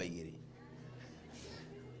 Ũkahũmbũta ikombe igĩrĩ.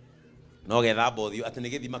 No gethamba ũthiũ atĩ nĩ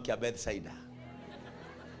gĩthima kĩa Bethsaida.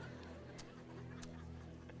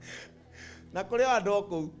 Na kũrĩ andũ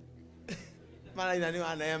okũu maraina nĩ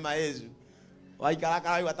wa neema Yesu.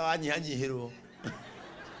 Waikarakara wĩ watawanyihanyihĩrwo.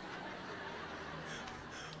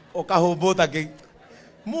 Ũkahũmbũta kĩ.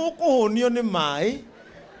 Mũkũhũnio nĩ maĩ.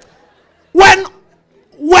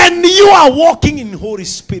 When you are walking in Holy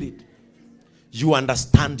Spirit, you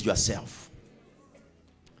understand yourself.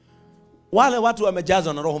 Wale watu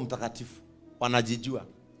wamejazwa na Roho Mtakatifu wanajijua.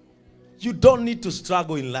 You don't need to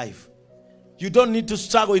struggle in life. You don't need to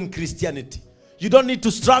struggle in Christianity. You don't need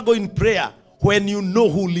to struggle in prayer when you know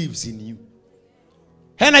who lives in you.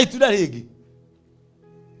 Hena ituda rĩngĩ.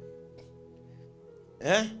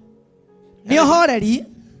 Nĩ ũhoreri.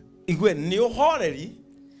 Igwe nĩ ũhoreri.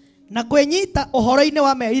 Na kwĩnyita ũhoro-inĩ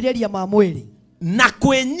wa merirĩria ma mwĩrĩ. Na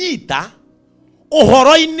kwĩnyita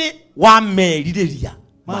ũhoro-inĩ wa merirĩria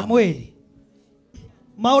ma mwĩrĩ.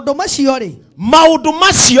 Maũndũ macio rĩ. Maũndũ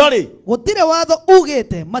macio rĩ. Gũtirĩ watho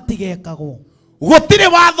ugĩte matigekagwo.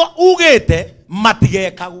 Gũtirĩ watho ugĩte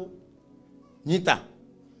matigekagwo. Nyita.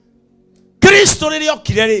 Kristo rĩrĩa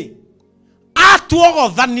okire rĩ.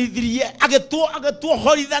 Atuogothanithirie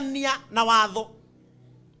agĩtuohorithania na watho.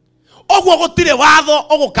 Ogwo gũtirĩ watho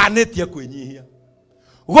ũgũkanĩtie kwĩnyihia.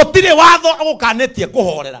 Gũtirĩ watho ũgũkanĩtie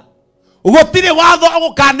kũhorera. Gũtirĩ watho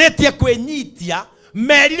ũgũkanĩtie kwĩnyitia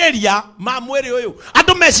merirĩria ma mwĩrĩ ũyũ.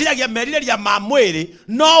 Andũ meciragia merirĩria ma mwĩrĩ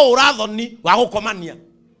no ũrathoni wa gũkomania.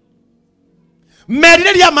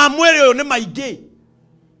 Merirĩria ma mwĩrĩ ũyũ nĩ maingĩ.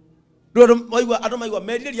 Andũ maigua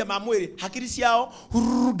merirĩria ma mwĩrĩ hakiri ciao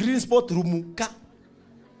green spot rumuka.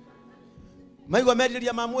 Maigua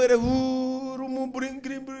merirĩria ma mwĩrĩ rumu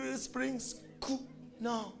green springs.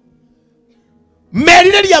 No.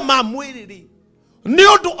 Merirĩria ma mwĩrĩ rĩ nĩ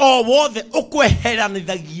ũndũ o wothe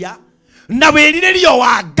ũkweheranithagia na wĩrirĩrio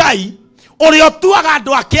wa Ngai ũrĩa ũtuaga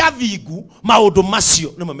andũ ake athingu. Maũndũ macio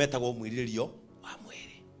nĩmo metagwo mwĩrirĩrio wa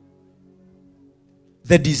mwĩrĩ.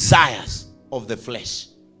 The desires of the flesh.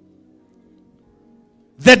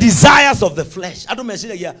 The desires of the flesh. Andũ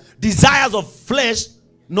meciragia desires of flesh,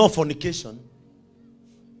 no fornication.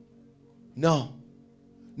 No.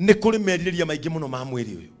 Nĩ kũrĩ merirĩria maingĩ mũno ma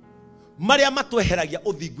mwĩrĩ ũyũ. maria matweheragia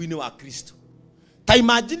uthingu-ini wa Kristo. Ta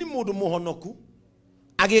imagine mundu muhonoku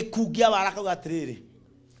agikungia wara kauga atiriri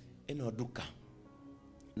ino nduka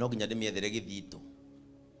no nginya ndimiethere githito.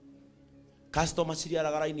 Customer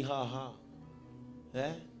siriaraga raini haha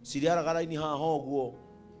siriaraga raini haha uguo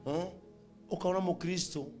ukaona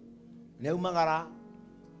mukristo neumagara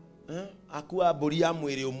akua mburi ya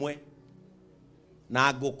mwiri umwe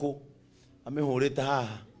na nguku amihurite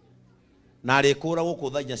haha na arikura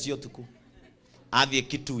guku thainya cio tuku athie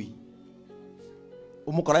Kitui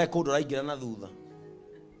umukora kundu raingira na thutha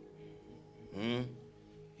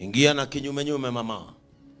ingia na kinyume nyume mama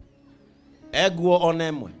eguo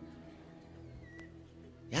onemwe.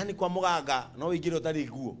 Yani kwa muganga no wigire utari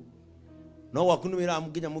nguo no waku ni wira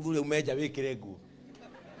nginya muthuri umeja wikire nguo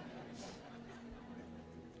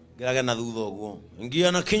ngiraga na thutha uguo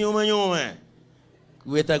ingia na kinyume nyume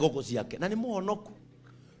gweta goko ciake na ni muhonoku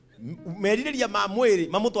meririria ma mwiri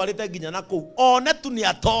mamutwarite nginya na kuu one tu ni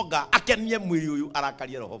atonga akenie mwiri uyu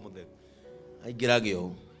arakaria roho mutheru aingirage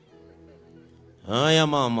o. Haya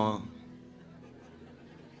mama,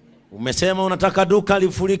 umesema unataka duka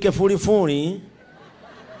lifurike furifuri.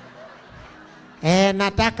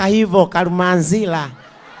 Nataka hivyo Karumanzila.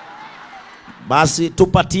 Basi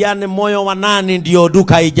tupatiane moyo wa nani ndio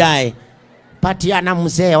duka ijae. Patiana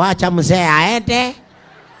mzee, wacha mzee aende.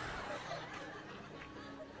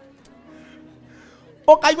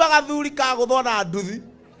 Okaigwa gathuri ka guthona nduthi.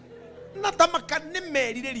 Natamaka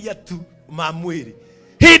nimeririria tu mamwiri.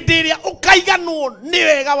 Hindi iria ukaiganwo ni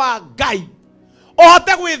wega wa Ngai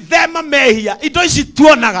ohote gwithema mehia indo ici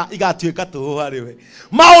tuonaga igatuika tuhu hariwe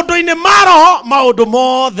maundu-ini ma roho maundu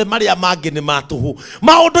mothe maria mangi ni matuhu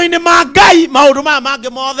maundu-ini ma Ngai maundu maya mangi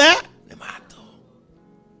mothe ni matuhu.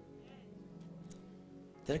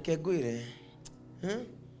 Tereke ngwire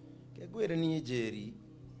kengwire ni njeri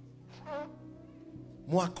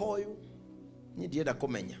mwaka uyu ni ndienda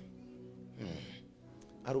kumenya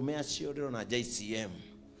arume acio ndirona JCM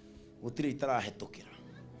gutire itarahetukira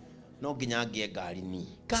no nginya ngie ngari ni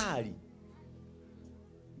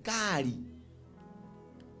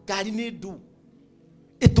ngari ni ndu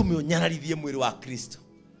itume unyararithie mwiri wa Kristo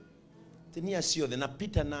tini acio the na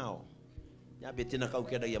Peter nao nyambite na kau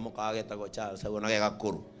kendagia mukaga getagwo Charles au na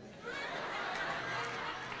gakuru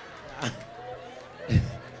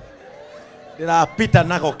ndira Peter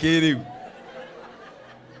nako kiriu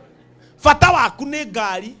fata waku ni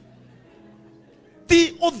ngari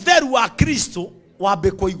ti utheru wa Kristo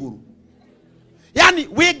wambe kwa iguru. Yani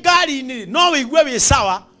we ngari ni no wigwe wi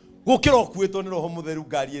sawa gukira okuitwo ni roho mutheru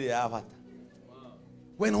ngari ire ya fata.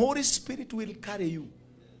 When Holy Spirit will carry you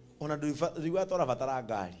ona nduriwa tora fatara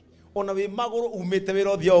ngari ona wi maguru umite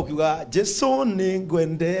wira thia ukiuga Jesu ni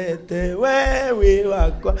ngwendete wewe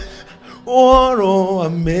wakwa oro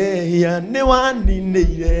ameya ni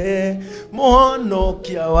waninire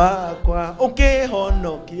muhonokia wakwa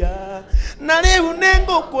ukihonokia na riu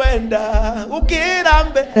ningukwenda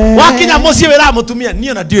ukirambe wakinya mucie wira mutumia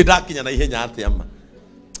ni ona ndiwe ndakinya na ihenya atia ma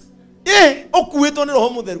ukuitwo ni roho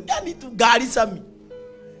mutheru yani tu ngari sami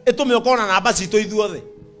etume ukona namba citu ithuothe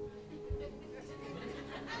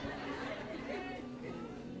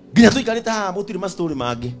nginya tuikarite haha mutiri ma story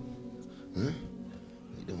mangi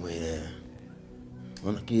mwire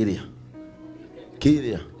ona kiria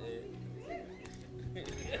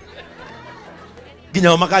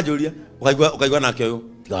nginya makajuria ukaigwa nake uyu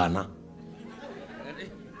tigana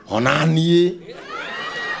ona nie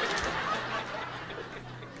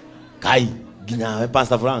kai nginya we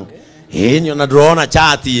Pastor Frank ni ona drona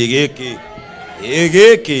chat igiki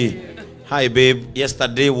hi babe,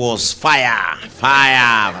 yesterday was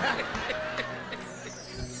fire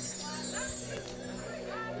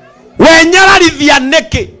wenyararithia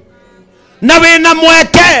niki na wina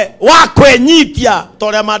mweke wa kwenyitia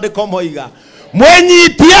toria mandiko moiga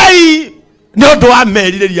mwenyitiai ni undu wa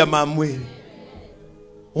meririria ma mwiri.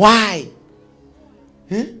 Why?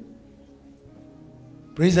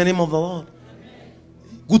 Praise the name of the Lord.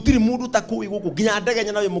 Gutiri mundu takuwi guku nginya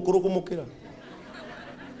ndegenya nawe mukuru kumukira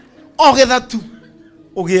ogetha tu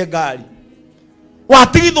ugie ngari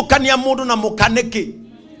watigithukania mundu na mukaniki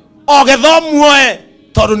ogetha muoe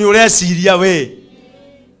tondu ni ureciria we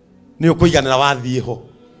ni ukuiganira wathie ho.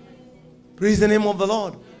 Praise the name of the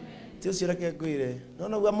Lord. Tio cirake ngwire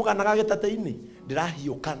nona gwa muganaga gitate-ini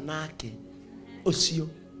ndirahiuka nake ucio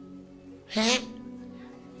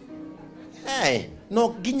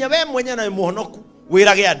no nginya we mwenye na muhonoku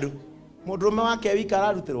wirage andu mundurume wake wika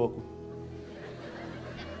ararutirwo ku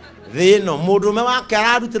thino mundurume wake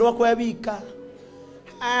ararutirwo kwa wika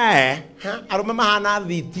arume mahana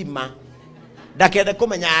thitima ndakende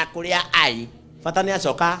kumenya kuria ai fata ni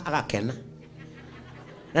acoka agakena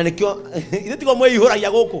na nikio ithe tigo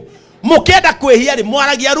mwihuragia guku mukenda kwihia ri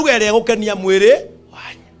mwaragia rugere gukenia mwiri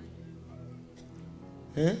wanyu.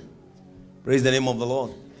 Praise the name of the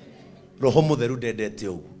Lord. Roho mutheru ndendete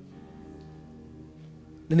ugu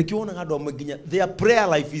na nikiona andu amwe nginya their prayer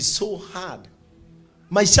life is so hard.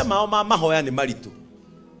 Maisha mao ma mahoya ni maritu.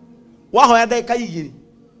 Wahoya ndeka igiri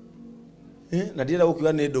na ndira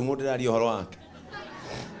gukiwa ni ndungu ndirari uhoro wake.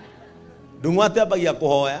 Ndungu atambagia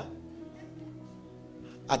kuhoya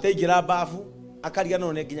ateingira bafu akariga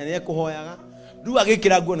no ne nginya ne kuhoyaga riu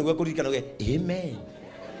agikira nguo niguo kuririkana ge amen.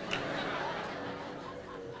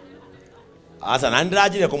 Asa na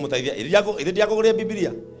ndirajire kumutaithia ithe ndiakugure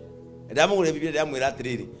Biblia ndamugure Biblia ndamwira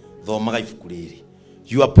atiriri thomaga ibuku riri.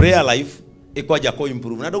 Your prayer life ikwaja ko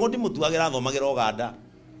improve na ndungu ndimutuagira thomagira oganda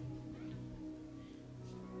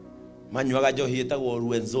manyuaga njohi etagwo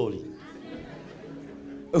Ruenzori.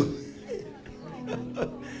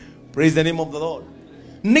 Praise the name of the Lord.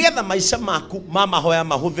 Nigetha maisha maku mama hoya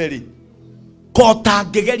mahutheri kota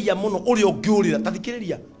ngegeria muno uri ungiurira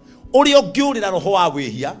tathikiriria uri ungiurira roho wa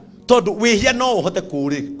wihia tondu wihia no uhote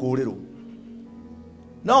kurirwo.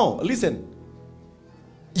 No, listen,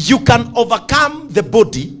 you can overcome the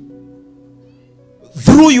body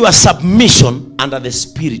through your submission under the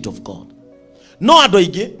Spirit of God. No andu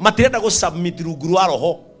aingi matirenda go submit rungu rwa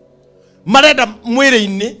roho marenda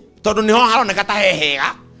mwiri-ini tondu niho haroneka ta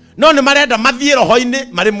hehega no ni marenda mathie roho-ini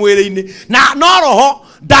mari mwiri-ini na no roho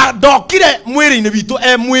ndokire mwiri-ini witu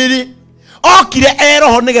mwiri okire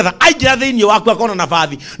roho nigetha aingira thiini waku akona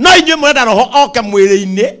nafathi no inywe murenda roho oke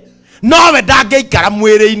mwiri-ini no we ndangeikara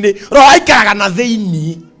mwiri-ini roho aikaraga na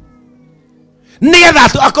thiini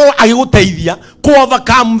nigetha akorwo agiguteithia ku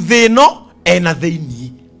overcome thino na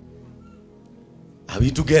thiini. Are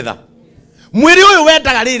we together? Mwiri uyu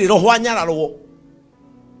wendaga riri roho anyararwo.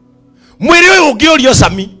 Mwiri uyu ungiorio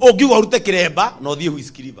sami ungiuga urute kiremba no thie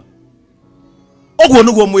huiskiriva. Oguo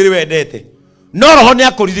niguo mwiri wendete. No roho ni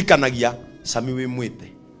akuririkanagia sami we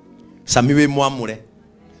mwite. Sami we mwamure.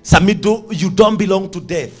 Sami you don't belong to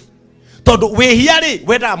death. Tondu we hiari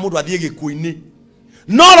wendaga mundu athie gikuini.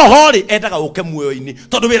 No roho ri endaga uke muoyo-ini.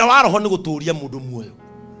 Tondu wira wa roho ni guturia mundu muoyo.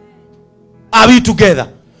 Are we together?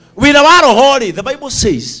 Wira wa roho ri, the Bible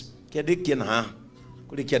says kiandikia na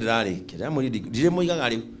kurikia ndirari kiramu ndire muigaga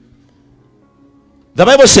riu. The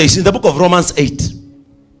Bible says in the book of Romans 8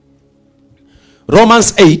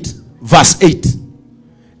 verse 8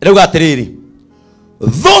 reuga atiriri,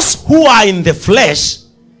 those who are in the flesh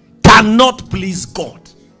cannot please God.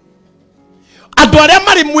 Andu aria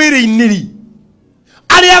mari mwiri-ini ri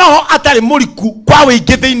aria roho atari muriku kwa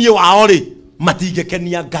wingi thiini wao ri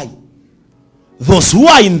matingekenia Ngai. Those who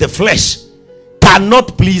are in the flesh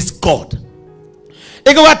cannot please God.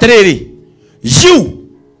 You,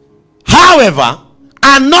 however,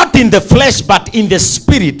 are not in the flesh but in the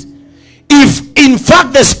Spirit. If in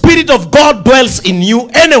fact the Spirit of God dwells in you,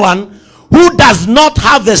 anyone who does not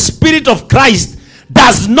have the Spirit of Christ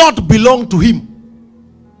does not belong to him.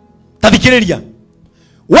 Tathikiriria.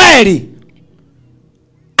 Weri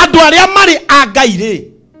andu aria mari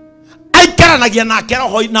agaire aikaranagia nake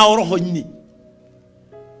roho na roho-ini.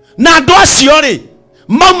 Na andu acio ri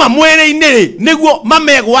mauma mwiri-ini ri niguo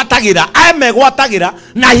mamegwatagira amegwatagira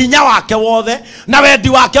na hinya wake wothe na wendi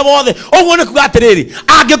wake wothe. Oguo ni kuga atiriri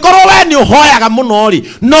angikorwo we ni uhoyaga muno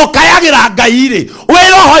ri no kayagira Ngai ri we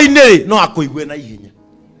roho-ini ri no akuigue na ihenya.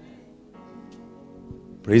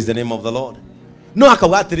 Praise the name of the Lord. No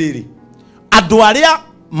akauga atiriri andu aria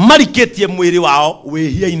marikitie mwiri wao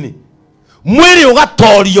wihia-ini mwiri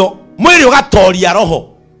ugatoria roho.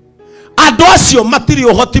 Andu acio matiri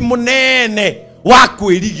uhoti munene wa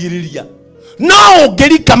kwirigiriria. No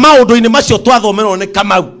ungirika maundu-ini macio twathomerwo ni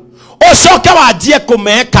Kamau ucoke wanjie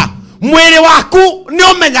kumeka mwiri waku ni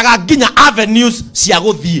umenyaga nginya avenues cia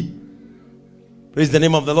guthie. Praise the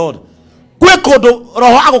name of the Lord. Kwe kundu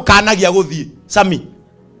roho agukanagia guthie sami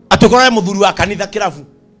atukorore muthuri wa kanitha kirabu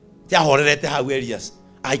tiahorerete hau Elias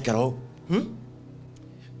aikaro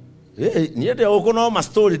niende ukuno ma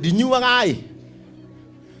story dinyuaga ai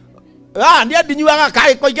ndia dinyuaga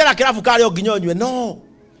kai koigera kirabu kari onginyonywe. No,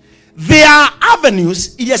 there are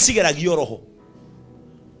avenues iria cigeragio roho.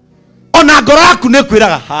 Ona ngoro yaku ne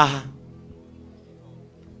kwiraga haha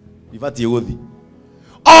ibati guthi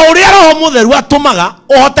o uria roho mutheru atumaga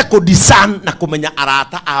uhote ku discern na kumenya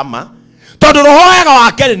arata ama tondu roho wega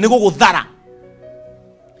wake ni guguthara.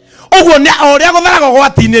 Oguo ni uria gutharaga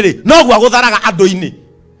gwati-ini ri no guo gutharaga andu-ini.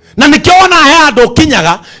 Na nikio wona he andu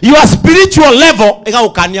kinyaga your spiritual level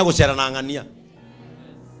igagukania gucera na ngania.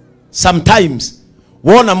 Sometimes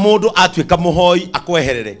wona mundu atwika muhoi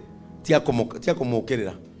akweherere tia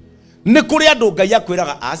kumukirira ni kuri andu Ngai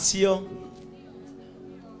akwiraga acio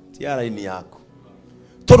ti ara ini yako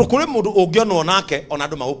tondu kuri mundu ungionwo nake ona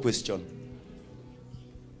andu magu question.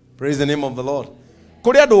 Praise the name of the Lord.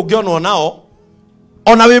 Kuri andu ungionwo nao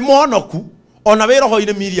ona wi monoku ona wi roho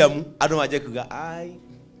ine Miriam andu manje kuga ai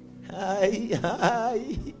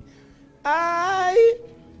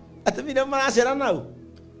ati Miriam maracera nau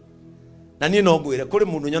na ni no ngwire kuri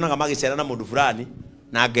mundu nyonaga magicera na mundu fulani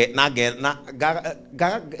na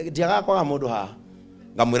ndiaga kwaga mundu ha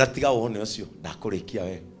ngamwira tiga uhone ucio ndakurikia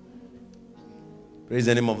we. Praise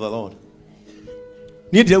the name of the Lord.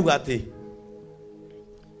 Ni ndirauga ati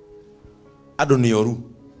andu ni oru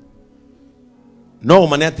no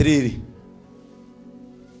mane atiriri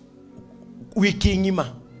wiki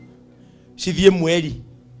ngima cithie mweri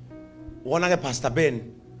wonage Pastor Ben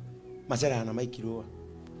macera na maikirwa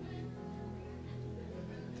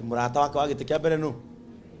murata wake wagite kia mbere no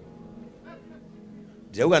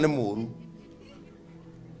ndirauga ni muru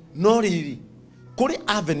no riri kuri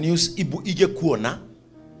avenues ibu ige kuona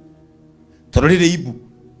tororire ibu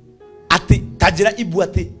ati kajira ibu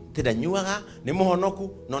ati tidanyuaga ni muhonoku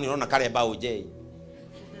no ni rona kareba uje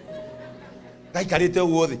kai karite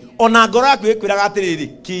uothi ona ngoro yaku ikwiraga atiriri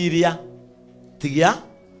kiria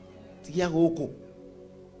tigia guku.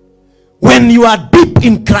 When you are deep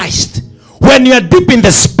in Christ, when you are deep in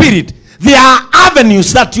the Spirit, there are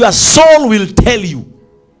avenues that your soul will tell you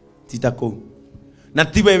titako na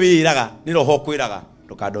tiwe wiraga ni roho kwiraga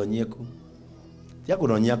ndukadonyie ku tia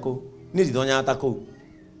kudonyia ku ni rithonya atako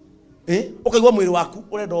ukaigwa mwiri waku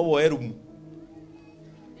urenda woe rumu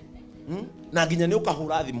na nginya ni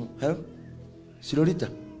ukahura thimu Sirorita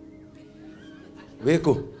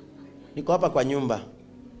weko niko hapa kwa nyumba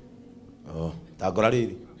tagora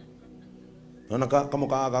riri nona kama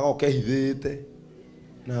kaga okehithite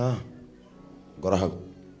na ngora hau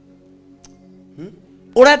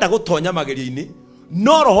urenda gutonya magerio-ini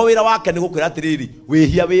no roho wira wake ni gukwira atiriri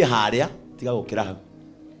wihia wi haria tiga gukira hau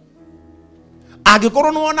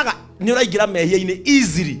angikorwo nuonaga ni uraingira mehia-ini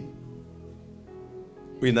easily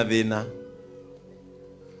wina thina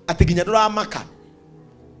ati ginya nduramaka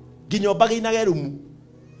ginya mbage inage rumu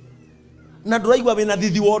na nduraigwa wina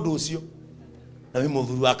thithi wa undu ucio na wi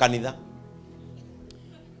muthuri wa kanitha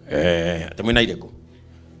ati mwina ireko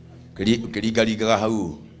kiringaringaga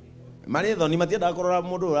hau mari thoni matiendaga kurora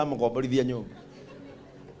mundu uramukomborithia nyumba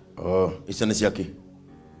icio ni ciake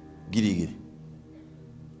ngirigiri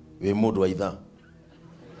wi mundu wa itha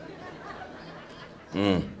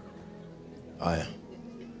aya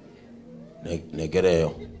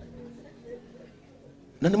negereo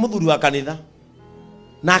na ni muthuri wa kanitha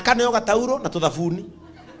na akaneo gatauro na tuthabuni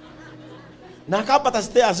na akambata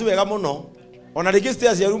stairs wega muno ona rigi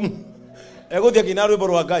stairs ya rumu eguthia kina rwimbo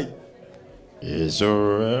rwa Ngai Yesu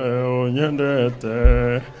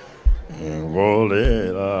unyendete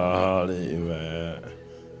ngolera haliwe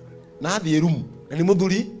na athie rumu na ni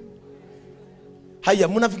muthuri. Haya,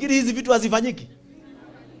 mnafikiri hizi vitu hazifanyiki?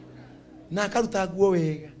 Na akaruta nguo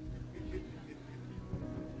wega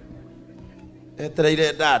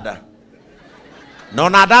etereire dada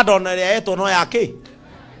nona dada ona ria eto no yake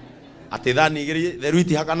ati thani igiri theru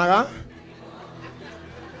itihakanaga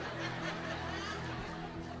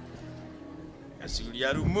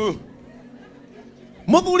asiuria rumu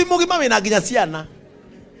muthuri mugima wina nginya ciana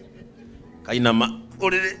kainama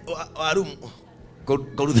urire wa rumu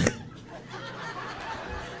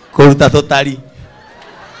kuruta totari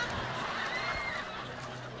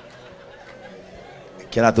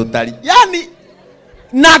kera totari yani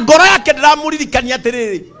na ngoro yake ndiramuririkania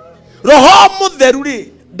atiriri roho mutheru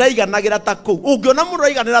ri ndaiganagira ta kou ungiona mundu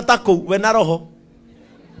aiganira ta kou we na roho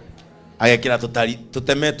agekira totari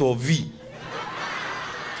tutemetwo vi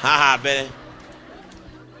haha mbere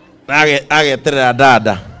ageterera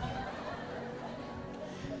dada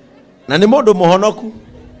na ni mundu muhonoku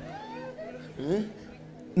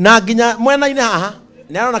na nginya mwena-ini haha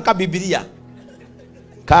ni arona ka Biblia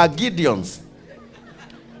ka Gideons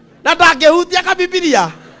na ndakehutia ka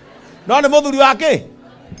Biblia no ni muthuri wake.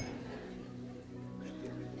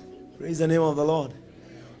 Praise the name of the Lord.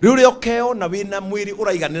 Riu ri okeo na wina mwiri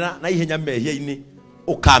uraiganira na ihenya mehia-ini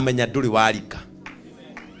ukamenya nduri warika.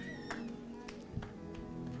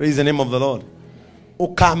 Praise the name of the Lord.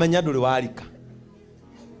 Ukamenya nduri warika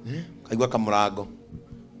kaigwa kamurango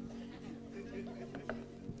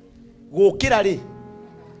gukira ri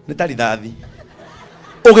ni tari thathi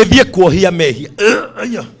ugithie kuohia mehia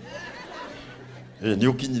aya ni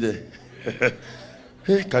ukinyire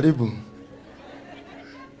karibu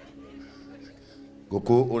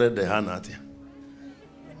guku urende hana atia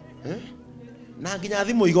na nginya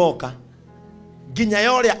thimu igoka nginya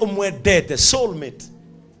yoria umwendete soulmate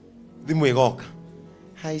thimu igoka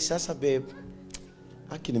hai sasa babe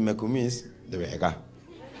Haki nimekumiss ndewega.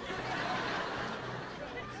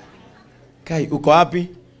 Kai uko wapi?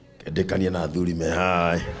 Kedekania na athuri me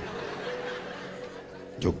hai.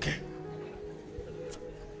 Joke.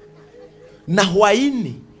 Na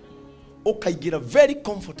hwaini ukaigira very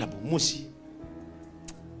comfortable musi.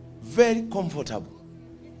 Very comfortable.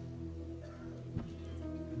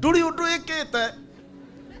 Duri undu ikite.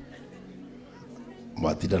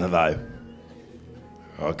 Matinda na thayo.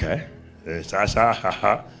 Okay.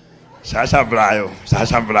 Sasa Brayo.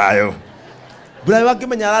 Brayo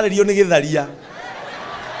akimenya araririo ni githaria.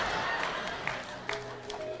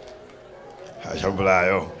 Sasa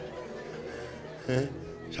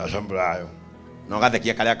Brayo. No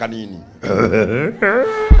gathekia karia kanini.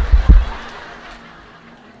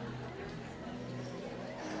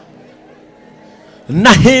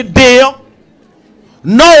 Na hindeo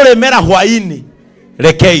no remera hwaini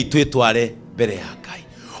rekei twitware mbere ya Ngai.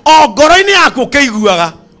 O ngoro-ini yaku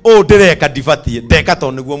keiguaga o ndireka ndibatie ndeka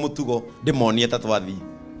to niguo mutugo ndimonie ta twathi.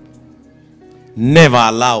 Never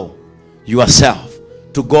allow yourself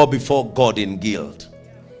to go before God in guilt.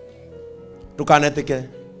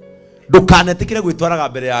 Ndukanetikire gwitwaraga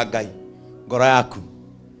mbere ya Ngai ngoro yaku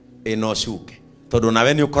ino cuke tondu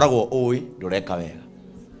nawe ni ukoragwo ui ndureka wega.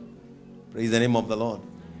 Praise the name of the Lord.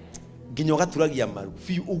 Nginya gaturagia maru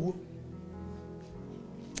fiu uguo.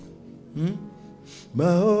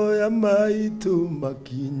 Mahoya maitu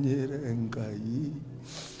makinyire Ngai.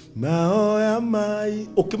 Mahoya mai.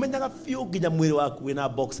 Ukimenyaga fiu nginya mwiri waku wina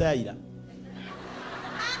box ya ira.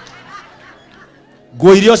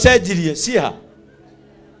 Goirio sejirie siha.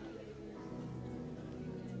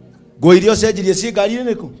 Goirio sejirie si ngari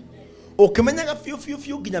niku. Ukimenyaga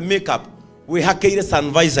fiu nginya makeup we hakeire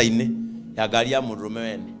sun visor ine ya ngari ya mundurume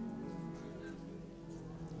wene.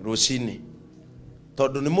 Rucini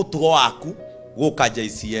tondu ni mutugo waku guka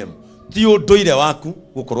JCM ti unduire waku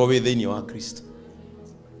gukorwo wi thiini wa Kristo.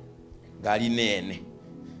 Ngari nene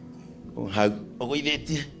hau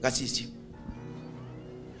ugoithetie gacicio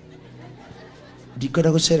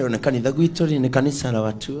ndikora gucererwo ni kanitha gwitu ni kanisa la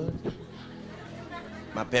watu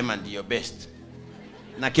mapema ndio best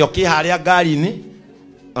na kio kiharia ngari-ini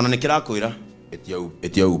ona nikirakwira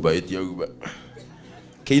etia uba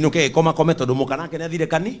kiinuke koma tondu mukanake ni athire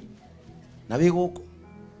kani na wi guku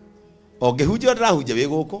ongehunjia ndirahunjia wi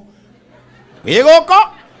guku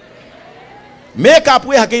makeup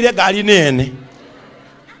we hakeire ngari nene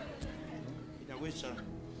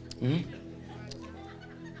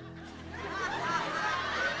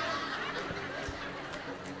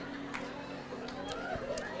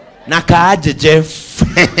na kaaje Jeff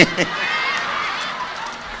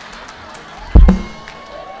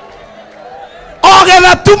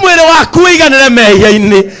ogetha tu mwiri waku iganire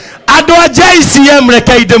mehia-ini andu a JCM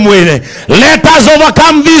rekeide mwire. Let us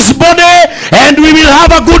overcome this body and we will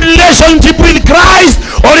have a good relationship with Christ.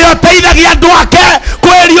 Orio teithagia andu ake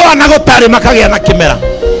kwerio na gutari makagia na kimera.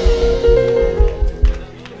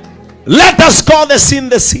 Let us call the sin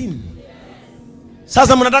the sin.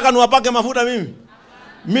 Sasa mnataka niwapake mafuta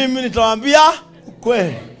mimi nitawaambia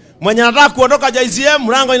kweli. Mwenye anataka kuondoka JCM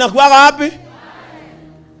mlango inakuwaga wapi?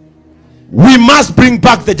 We must bring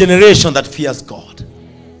back the generation that fears God.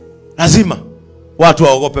 Lazima watu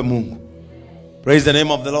waogope Mungu. Praise the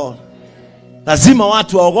name of the Lord. Lazima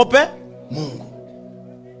watu waogope Mungu.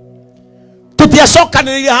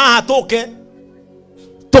 Tutiacokanĩrĩire haha tũke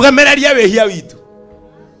tũgemererie wĩhia witũ.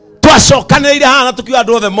 Twacokanĩrĩire haha na tukiuga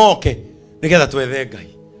andũ othe moke nigetha twethe Ngai.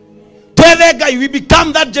 Twethe Ngai, we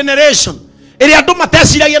become that generation. Ĩrĩa andũ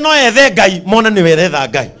mateciragia no ethe Ngai, mona nĩ wetha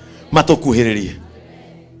Ngai, matukuhĩrĩrie.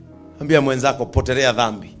 Ambia mwenzako potelea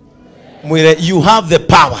dhambi. Mwire you have the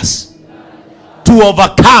powers to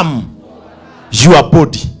overcome your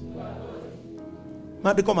body.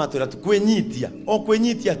 Maandiko matwira tu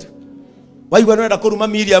kwenyitia tu. Waigwa no enda kuruma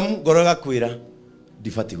Miriam ngoro gakwira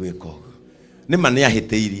ndibati gwika uguo. Nima ni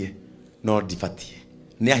ahiteirie no ndibati.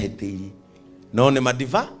 Ni ahiteirie no ni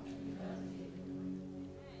madiva.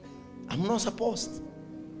 I'm not supposed.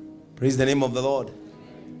 Praise the name of the Lord.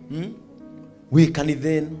 We can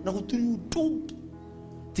then na guturi utu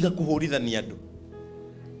tiga kuhurithania andu.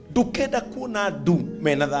 Ndukenda kuona andu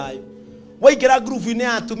mena thayo. Waikira group ine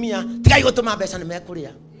ya atumia tiga gutuma mbeca ni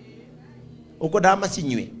mekuria. Ukoda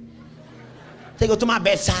macinywe. Tiga gutuma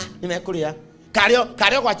mbeca ni mekuria.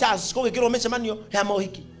 Kario kwa chance kugikirwo micemanio ya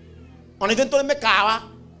mohiki. Ona ithu tuli mikawa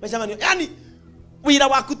micemanio. Yani wira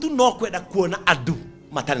waku tu no kwenda kuona andu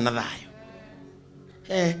matari na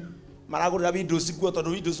thayo. Maragurira windows guo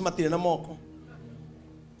tondu windows matire na moko.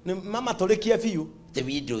 Ni mama tolekia fiu the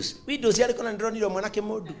windows yale kona ndroniro mwanake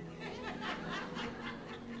mundu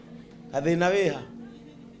athina wiha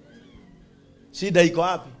Shida iko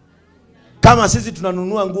wapi? Kama sisi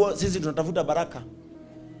tunanunua nguo, sisi tunatafuta baraka.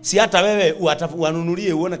 Si hata wewe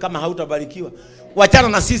uanunulie uone kama hautabarikiwa. Wachana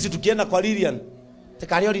na sisi tukienda kwa Lilian.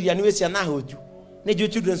 Tekario Lilian wewe cia nahoju. Ni jo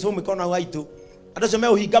children's home kona waitu. Adacho me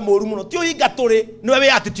uhinga moru muno. Ti uhinga turi, ni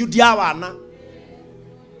wewe attitude ya wana.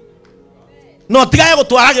 No tigaye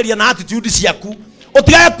gutwarageria na attitude ciaku.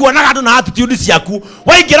 Utigaye kuonaga andu na attitude ciaku.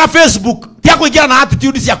 Waingira Facebook, tia kuingira na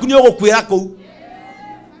attitude ciaku ni ugukwira kou.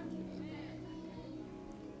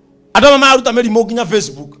 Adama maruta merimo nginya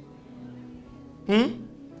Facebook.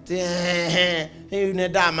 Hey, ne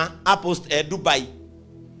dama apost Dubai.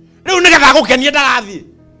 Riu nigetha gukenia ndagathie.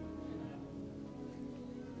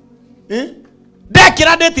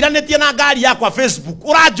 Ndekira ndetiranetie na ngari yakwa Facebook.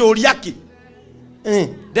 Uranjuria ki?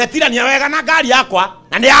 Ndetirania wega na ngari yakwa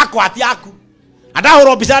na ni yakwa ati yaku.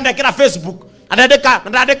 Andahoro mbica ndekira Facebook.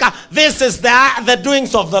 Andandika this is the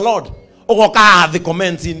doings of the Lord. Ugoka the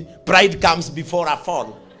comments in pride comes before a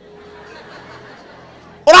fall.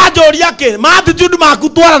 Urajoria ke attitude maku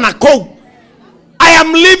twara na kou. I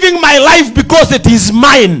am living my life because it is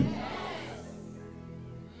mine.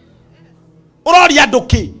 Uroria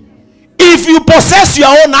doki. If you possess your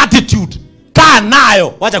own attitude, kaa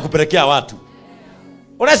nayo, wacha kupelekea watu.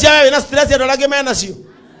 Unasia wewe na stress ya dolage mena sio.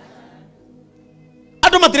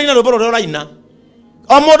 Ado matirina rwebo rwo raina.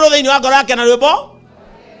 O mundu thiini wa ngoro yake na rwebo.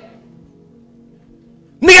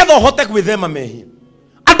 Nigetha hote gwithema mehia.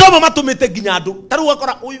 Andoma matumite nginya andu taru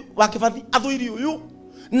wakora uyu wa kibathi athuiri uyu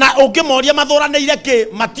na ungemoria mathuraneire ki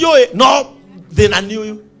matioi no thina ni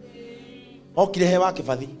uyu okire he wa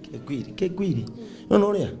kibathi kigwiri no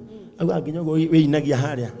uria agwa nginya go weinagia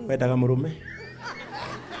haria wendaga murume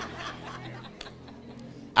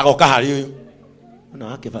agoka hari uyu no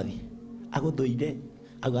wa kibathi aguthuire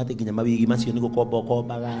agwa ati nginya mawigi macio ni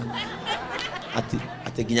gukombaga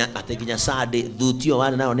ati nginya sade thutio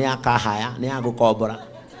wana nayo ni akahaya ni agukombora.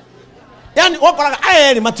 Yani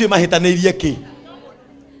wakoraga ni matue mahitanirie ki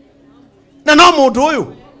na no mundu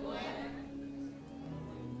uyu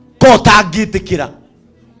ko tangitikira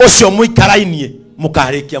ucio muikarainie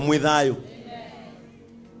mukarikia mwithayo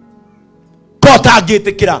ko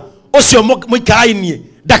tangitikira ucio muikarainie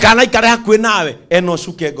ndakana ikare hakwe nawe eno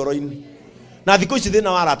cuke ngoro-ini na thiko ici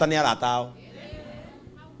thina wa arata ni aratao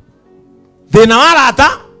thina wa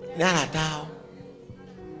arata ni aratao.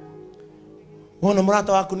 Wona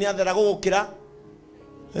murata waku ni athera gugukira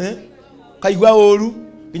kaigwa oru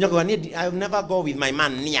nginya kwa ni I will never go with my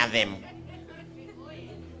man near them.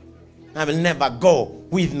 I will never go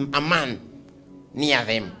with a man near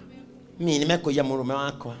them. Mimi nimekoia murume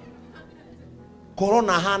wakwa.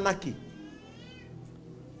 Corona hana ki.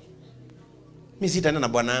 Mimi sitana na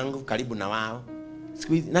bwana wangu karibu na wao.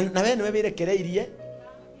 Siku hizi na wewe niwe birekereirie.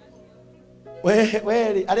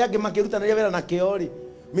 Wewe ari ange makiruta na wera na kiori.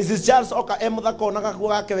 Mrs. Charles oka emuthako na gakuo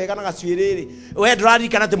gake wega na gacuiriri we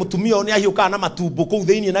ndurarikana ati mutumia oni ahiuka na matumbo ku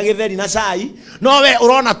thiini na githeri na cai no we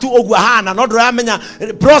urona tu ogua hana no nduramenya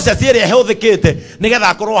process ire hehuthikite nigetha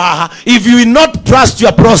akorwo haha. If you will not trust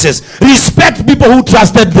your process, respect people who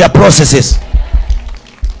trusted their processes.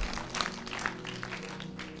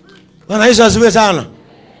 Bwana Yesu asifiwe sana.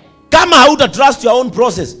 Kama hauta trust your own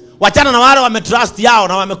process, wachana na wale wametrust yao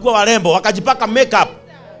na wamekuwa warembo wakajipaka makeup.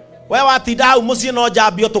 Wewe watinda mucie no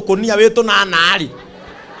njambio tukunia witu na nari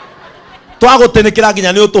twagutenikira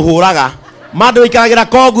nginya ni utuhuraga mandu ikaragira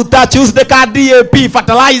koguta Tuesday ka DAP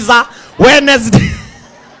fertilizer Wednesday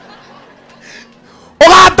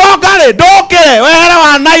ugatoka ri ndukire wehere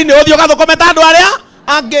wa naini uthio gathukometa andu aria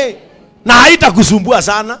angi na haita kusumbua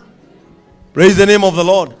sana. Praise the name of the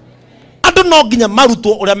Lord. Andu no nginya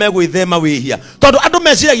marutwo uria megwithema wihia tondu andu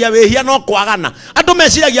meciragia wihia no kwagana, andu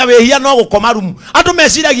meciragia wihia no gukoma rumu, andu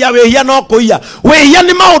meciragia wihia no kuiya. Wihia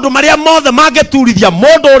ni maundu maria mothe mangeturithia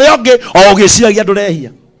mundu uria ungi o ugiciragia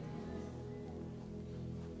ndurehia.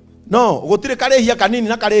 No gutire karehia kanini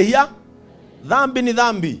na karehia dhambi ni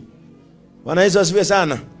dhambi. Bwana Yesu asifiwe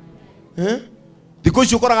sana. Thikũ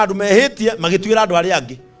ici ũkoraga andũ mehĩtie magĩtuĩra andũ arĩa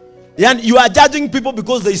angĩ. Yani you are judging people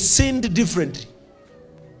because they sinned differently.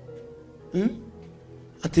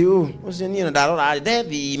 Ati ucio niĩ ndarora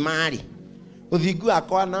ndethi mari uthingu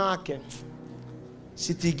wakwa nake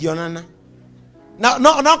citingionana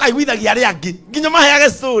no kaiguithagia arĩa angĩ nginya maheage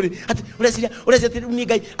story ati ureciria ni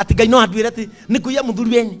Ngai ati Ngai no anduĩre ati nĩ kuiya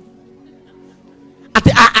mũthuri wenyu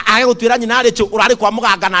ati age gũtuĩra nyina arĩ ũrarĩ kwa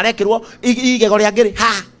mũganga na arekĩrwo igego rĩa ngĩrĩ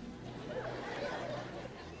ha.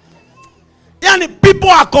 Yani people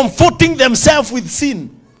are comforting themselves with sin.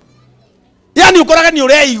 Yani ukoraga ni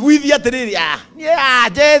ureiguithia atiriri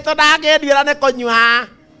Jesu ndangĩnduĩra nĩ kũnyua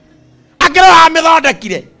akĩrwo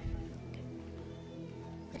amĩthondekire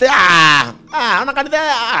ona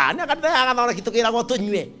kanitha ni kanitha agathora kitu kira go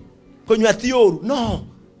tunywe kunywa ti uru no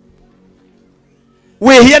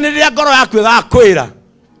wihia ni ria ngoro yaku igakwira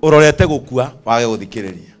urorete gukua wage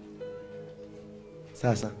guthikiriria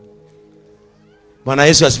sasa Bwana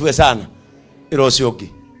Yesu asifiwe sana irocio ki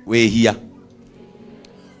wihia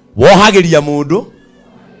wohagiria mundu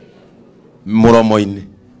muromo-ini.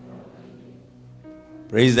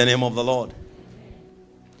 Praise the name of the Lord.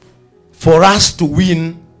 For us to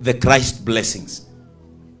win the Christ blessings,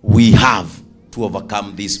 we have to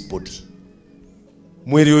overcome this body.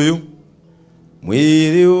 Mwiri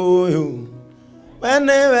uyu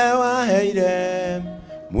wenewe waheire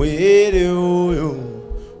mwiri uyu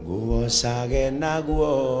nguocage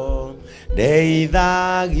naguo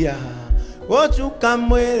ndeithagia gucuka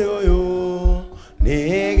mwiri uyu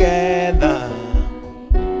nigetha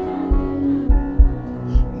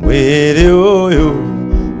mwiri uyu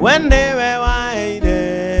wenewe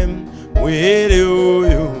waheire mwiri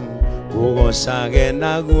uyu nguocage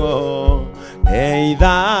naguo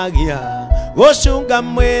ndeithagia gucuka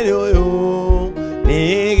mwiri uyu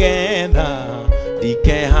nigetha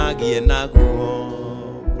ndikehagie naguo.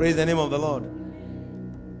 Praise the name of the Lord.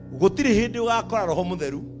 Gutiri hindi ugakora roho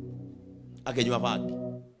mutheru akinywa bangi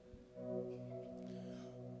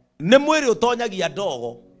ni mwiri utonyagia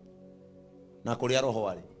ndogo na kuria roho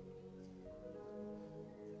ari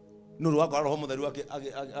nuru wakora roho mutheru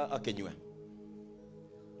akinywa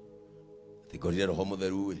tikorire roho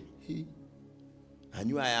mutheru we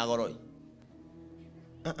anywa ya goroi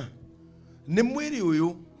ni mwiri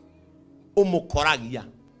uyu umukoragia.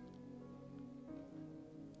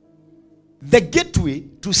 The gateway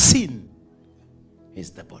to sin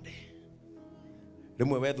is the body.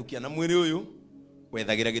 Rimwe wethukia na mwiri uyu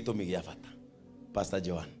wethagira gitumi gia bata. Pastor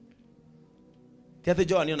Joan tiate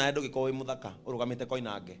Joan yona endo giko wi muthaka urugamite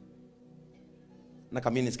koinange na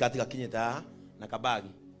kamini skati gakinyite na kabagi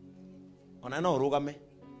ona no urugame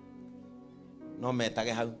no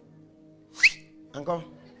metage hau anko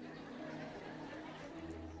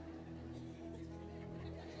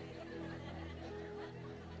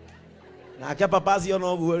na kia papazi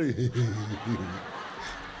ono buori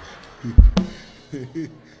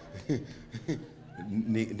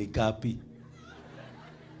ni kapi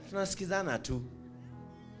tunasikizana tu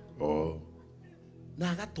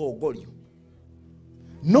na agatongorio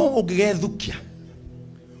no ungigethukia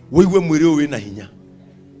wigue mwiri uyu wina hinya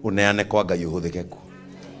uneane kwa Ngai uhuthike ku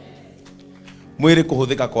mwiri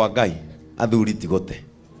kuhuthika kwa Ngai athuri tigote.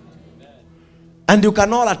 And you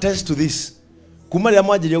can all attest to this. Kumaria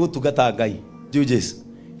mwajiria gutungata Ngai judges,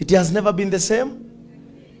 it has never been the same.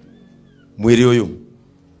 Mwiri uyu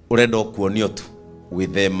urenda kuonio tu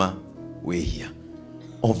withema wihia,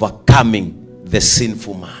 overcoming the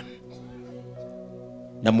sinful man.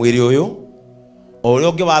 Na mwiri uyu uri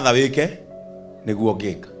ungi watha wike niguo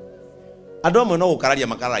ngika. Andu amwe no gukararia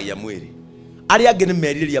makararia mwiri, ari angi ni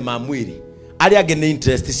meririria ma mwiri, ari angi ni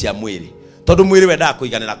interest cia mwiri, tondu mwiri wendaga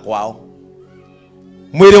kuiganira kwao.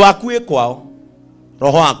 Mwiri waku wi kwao,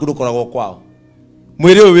 roho waku ndukoragwo kwao.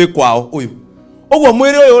 Mwiri uyu wi kwao uyu. Uguo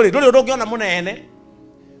mwiri uyu ri nduri undu ungiona munene.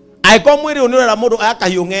 Aiko mwiri uyu ni urera mundu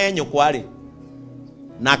akahiu ng'enyo kwari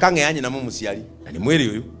na akang'ea nyina mumuciari, na ni mwiri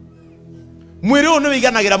uyu. Mwiri uyu ni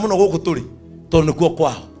wiganagira muno guku turi tondu nikuo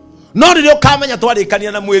kwao. No ririo ukamenya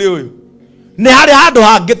twarikania na mwiri uyu ni hari handu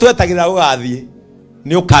hangi twetagira ugathie,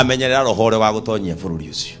 ni ukamenyerera roho uri wa gutonyia bururi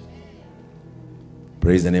ucio.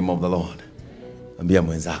 Praise the name of the Lord. Ambia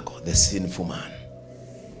mwenzako, the sinful man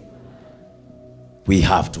we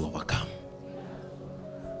have to overcome.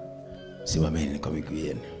 Simameni kwa miguu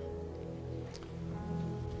yenu.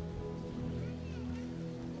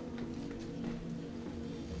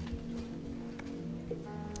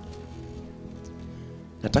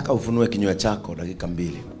 Nataka ufunue kinywa chako dakika 2.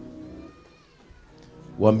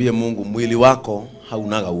 Uambie Mungu mwili wako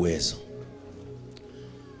haunaga uwezo.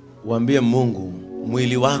 Uambie Mungu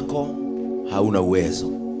mwili wako hauna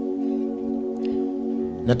uwezo.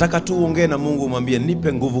 Nataka tu uongee na Mungu, mwambie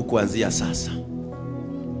nipe nguvu kuanzia sasa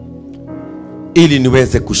ili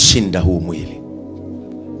niweze kushinda huu mwili.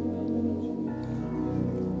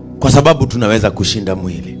 Kwa sababu tunaweza kushinda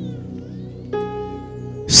mwili.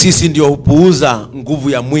 Sisi ndio hupuuza nguvu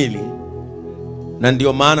ya mwili, na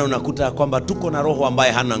ndio maana unakuta kwamba tuko na roho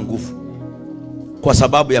ambaye hana nguvu, kwa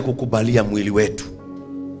sababu ya kukubalia mwili wetu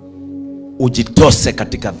ujitose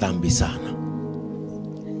katika dhambi sana.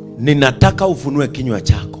 Ninataka ufunue kinywa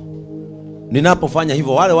chako. Ninapofanya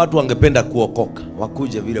hivyo, wale watu wangependa kuokoka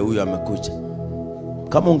wakuje vile huyu amekuja.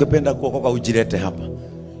 Kama ungependa kuokoka ujilete hapa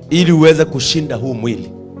ili uweze kushinda huu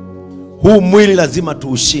mwili. Huu mwili lazima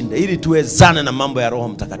tuushinde ili tuwezane na mambo ya Roho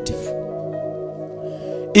Mtakatifu,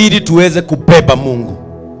 ili tuweze kubeba Mungu,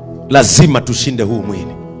 lazima tushinde huu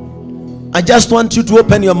mwili. I just want you to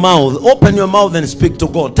open your mouth. Open your mouth and speak to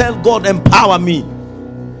God. Tell God, empower me.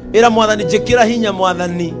 Ira mwathani jikira hinya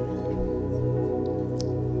mwathani,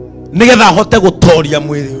 nigetha hote gutoria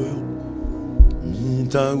mwili uyu.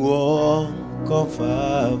 Nitagwo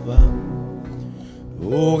kofava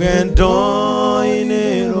ugendo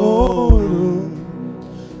inero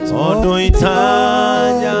sondo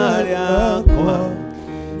itanya ryakwa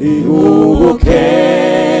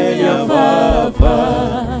igukenya baba.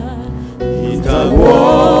 Nitagwo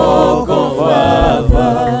kofava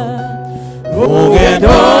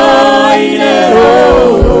ugendo inero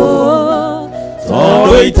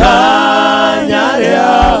sondo itanya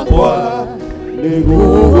ryakwa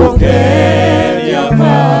igukenya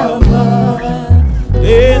baba.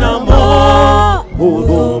 Enamo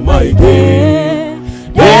hudu maike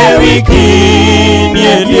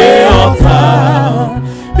Dewikinie diota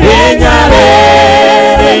Denyare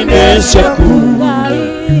Neshaku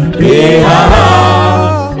Deha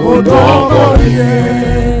Udogorie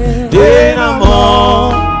Enamo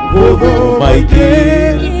hudu maike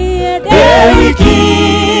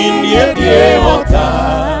Dewikinie diota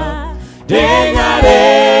Denyare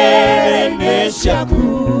Neshaku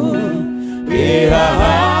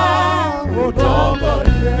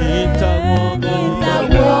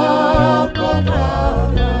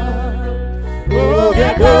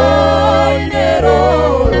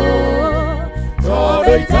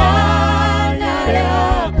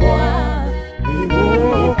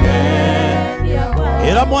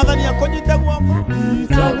Ira mwathani akonyite guoko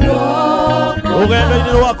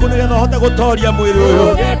ugendo-ini rwaku nigetha uhote gutoria mwiri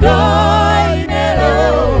uyu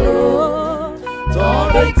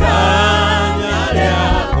tondu itanya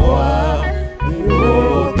riakwa.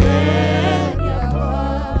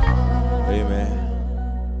 Amen.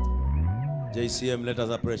 JCM, let us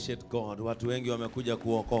appreciate God. Watu wengi wamekuja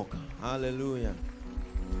kuokoka. Hallelujah.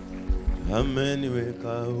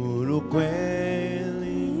 Ameniweka huru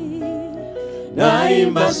kweli,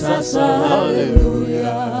 naimba sasa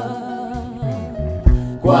hallelujah.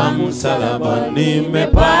 Kwa msalaba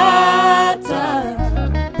nimepata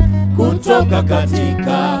kutoka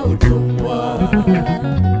katika utumwa.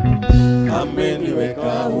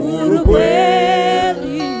 Ameniweka huru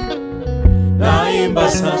kweli,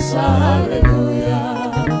 naimba sasa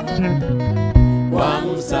hallelujah. Kwa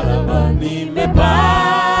msalaba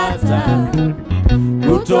nimepata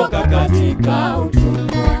kutoka katika utumwa.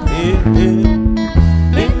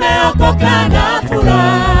 Nimeokoka na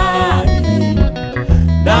furahi,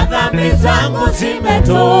 na dhambi zangu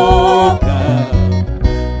zimetoka.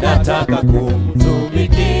 Nataka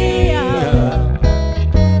kumtumikia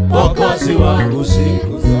Mwokozi wangu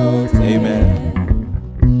siku zote. Amen.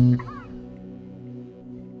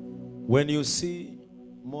 When you see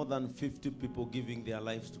more than 50 people giving their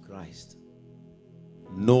lives to Christ,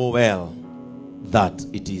 know well that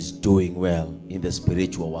it is doing well in the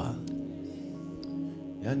spiritual world.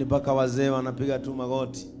 Yani mpaka wazee wanapiga tu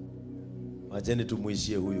magoti. Wacheni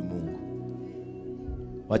tumuishie huyu Mungu.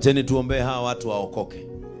 Wacheni tuombee hawa watu waokoke,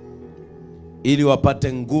 ili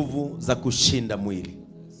wapate nguvu za kushinda mwili.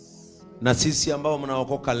 Na sisi ambao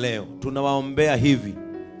mnaokoka leo, tunawaombea hivi,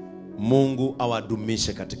 Mungu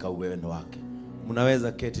awadumishe katika uwendo wake.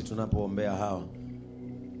 Mnaweza keti tunapoombea hawa,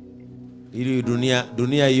 ili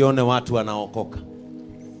dunia ione watu wanaokoka.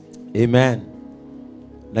 Amen.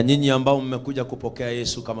 Na nyinyi ambao mmekuja kupokea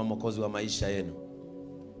Yesu kama mwokozi wa maisha yenu,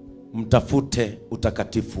 mtafute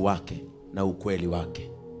utakatifu wake na ukweli wake.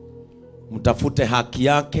 Mtafute haki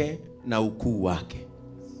yake na ukuu wake.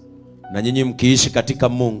 Na nyinyi mkiishi katika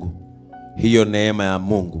Mungu, hiyo neema ya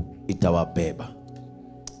Mungu itawabeba.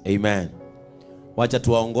 Amen. Wacha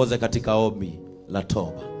tuwaongoze katika ombi la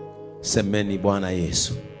toba. Semeni, Bwana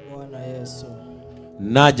Yesu, Bwana Yesu,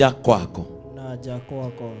 naja kwako. naja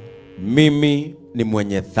kwako. Mimi ni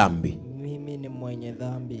mwenye dhambi. Mimi ni mwenye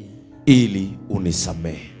dhambi. Ili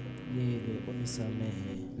unisamehe. Ili unisamehe.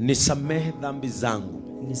 Nisamehe dhambi zangu.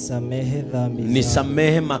 Nisamehe dhambi zangu.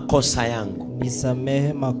 Nisamehe makosa yangu.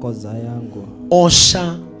 Nisamehe makosa yangu.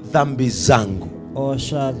 Osha dhambi zangu.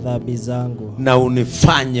 Osha dhambi zangu. Na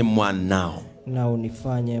unifanye mwanao. Na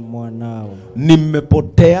unifanye mwanao.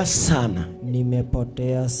 Nimepotea sana.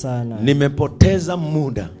 Nimepotea sana. Nimepoteza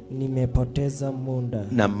muda. Nimepoteza muda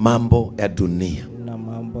na mambo ya dunia. Na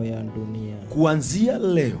mambo ya dunia. Kuanzia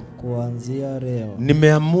leo. Kuanzia leo.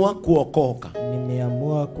 Nimeamua kuokoka.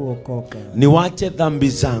 Nimeamua kuokoka. Niwache dhambi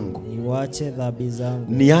zangu. Niwache dhambi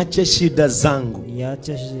zangu. Niache shida zangu.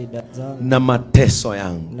 Niache shida zangu. Na mateso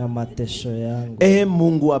yangu. Na mateso yangu.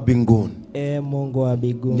 Mungu wa mbinguni. Mungu wa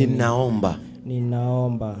mbinguni. Ninaomba.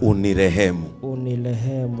 ninaomba unirehemu.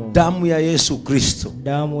 unirehemu. Damu ya Yesu Kristo,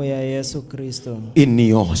 Damu ya Yesu Kristo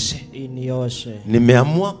inioshe. inioshe.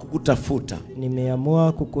 Nimeamua kukutafuta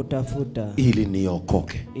Nimeamua kukutafuta ili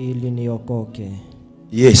niokoke. ili niokoke.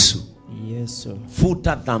 Yesu, Yesu,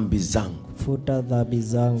 futa dhambi zangu. futa dhambi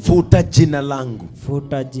zangu. Futa jina langu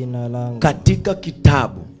Futa jina langu katika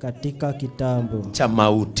kitabu katika kitabu cha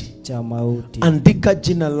mauti. cha mauti. Andika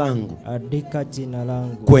jina langu Andika jina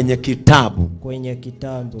langu kwenye kitabu kwenye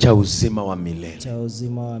kitabu cha uzima wa milele. cha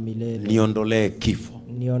uzima wa milele. Niondolee kifo.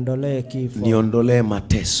 Niondolee kifo. Niondolee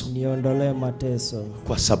mateso. Niondolee mateso.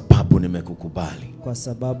 Kwa sababu nimekukubali. Kwa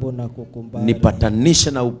sababu nakukubali.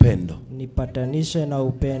 Nipatanishe na upendo. Nipatanishe na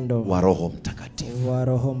upendo wa Roho Mtakatifu. Wa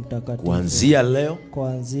Roho Mtakatifu. Kuanzia leo.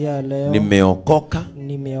 Kuanzia leo. Nimeokoka.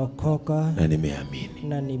 Nimeokoka. Na nimeamini.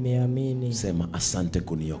 Na nimeamini. Sema asante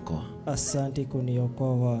kuniokoa. Asante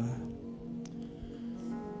kuniokoa.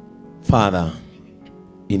 Father,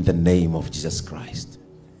 in the name of Jesus Christ,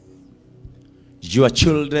 your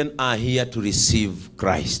children are here to receive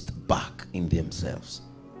Christ back in themselves.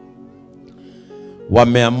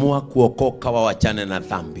 Wameamua kuokoka, wawachane na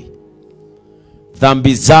dhambi.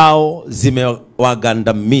 Dhambi zao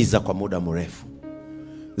zimewagandamiza kwa muda mrefu,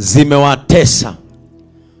 zimewatesa,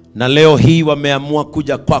 na leo hii wameamua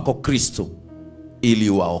kuja kwako Kristo ili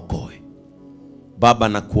waokoe. Baba,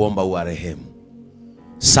 na kuomba uwarehemu.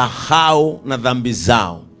 Sahau na dhambi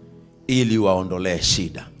zao ili waondolee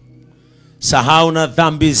shida. Sahau na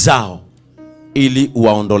dhambi zao ili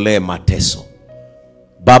waondolee mateso.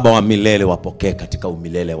 Baba wa milele, wapokee katika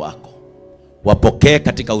umilele wako. Wapokee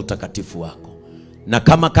katika utakatifu wako. Na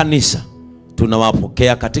kama kanisa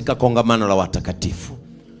tunawapokea katika kongamano la watakatifu,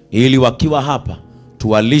 ili wakiwa hapa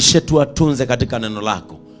tuwalishe, tuwatunze katika neno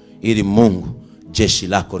lako, ili Mungu, jeshi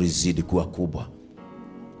lako lizidi kuwa kubwa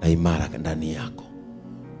na imara ndani yako.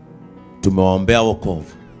 Tumewaombea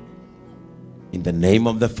wokovu in the name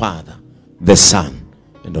of the Father, the Son,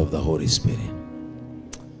 and of the Holy Spirit.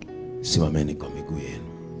 Simameni kwa miguu yenu.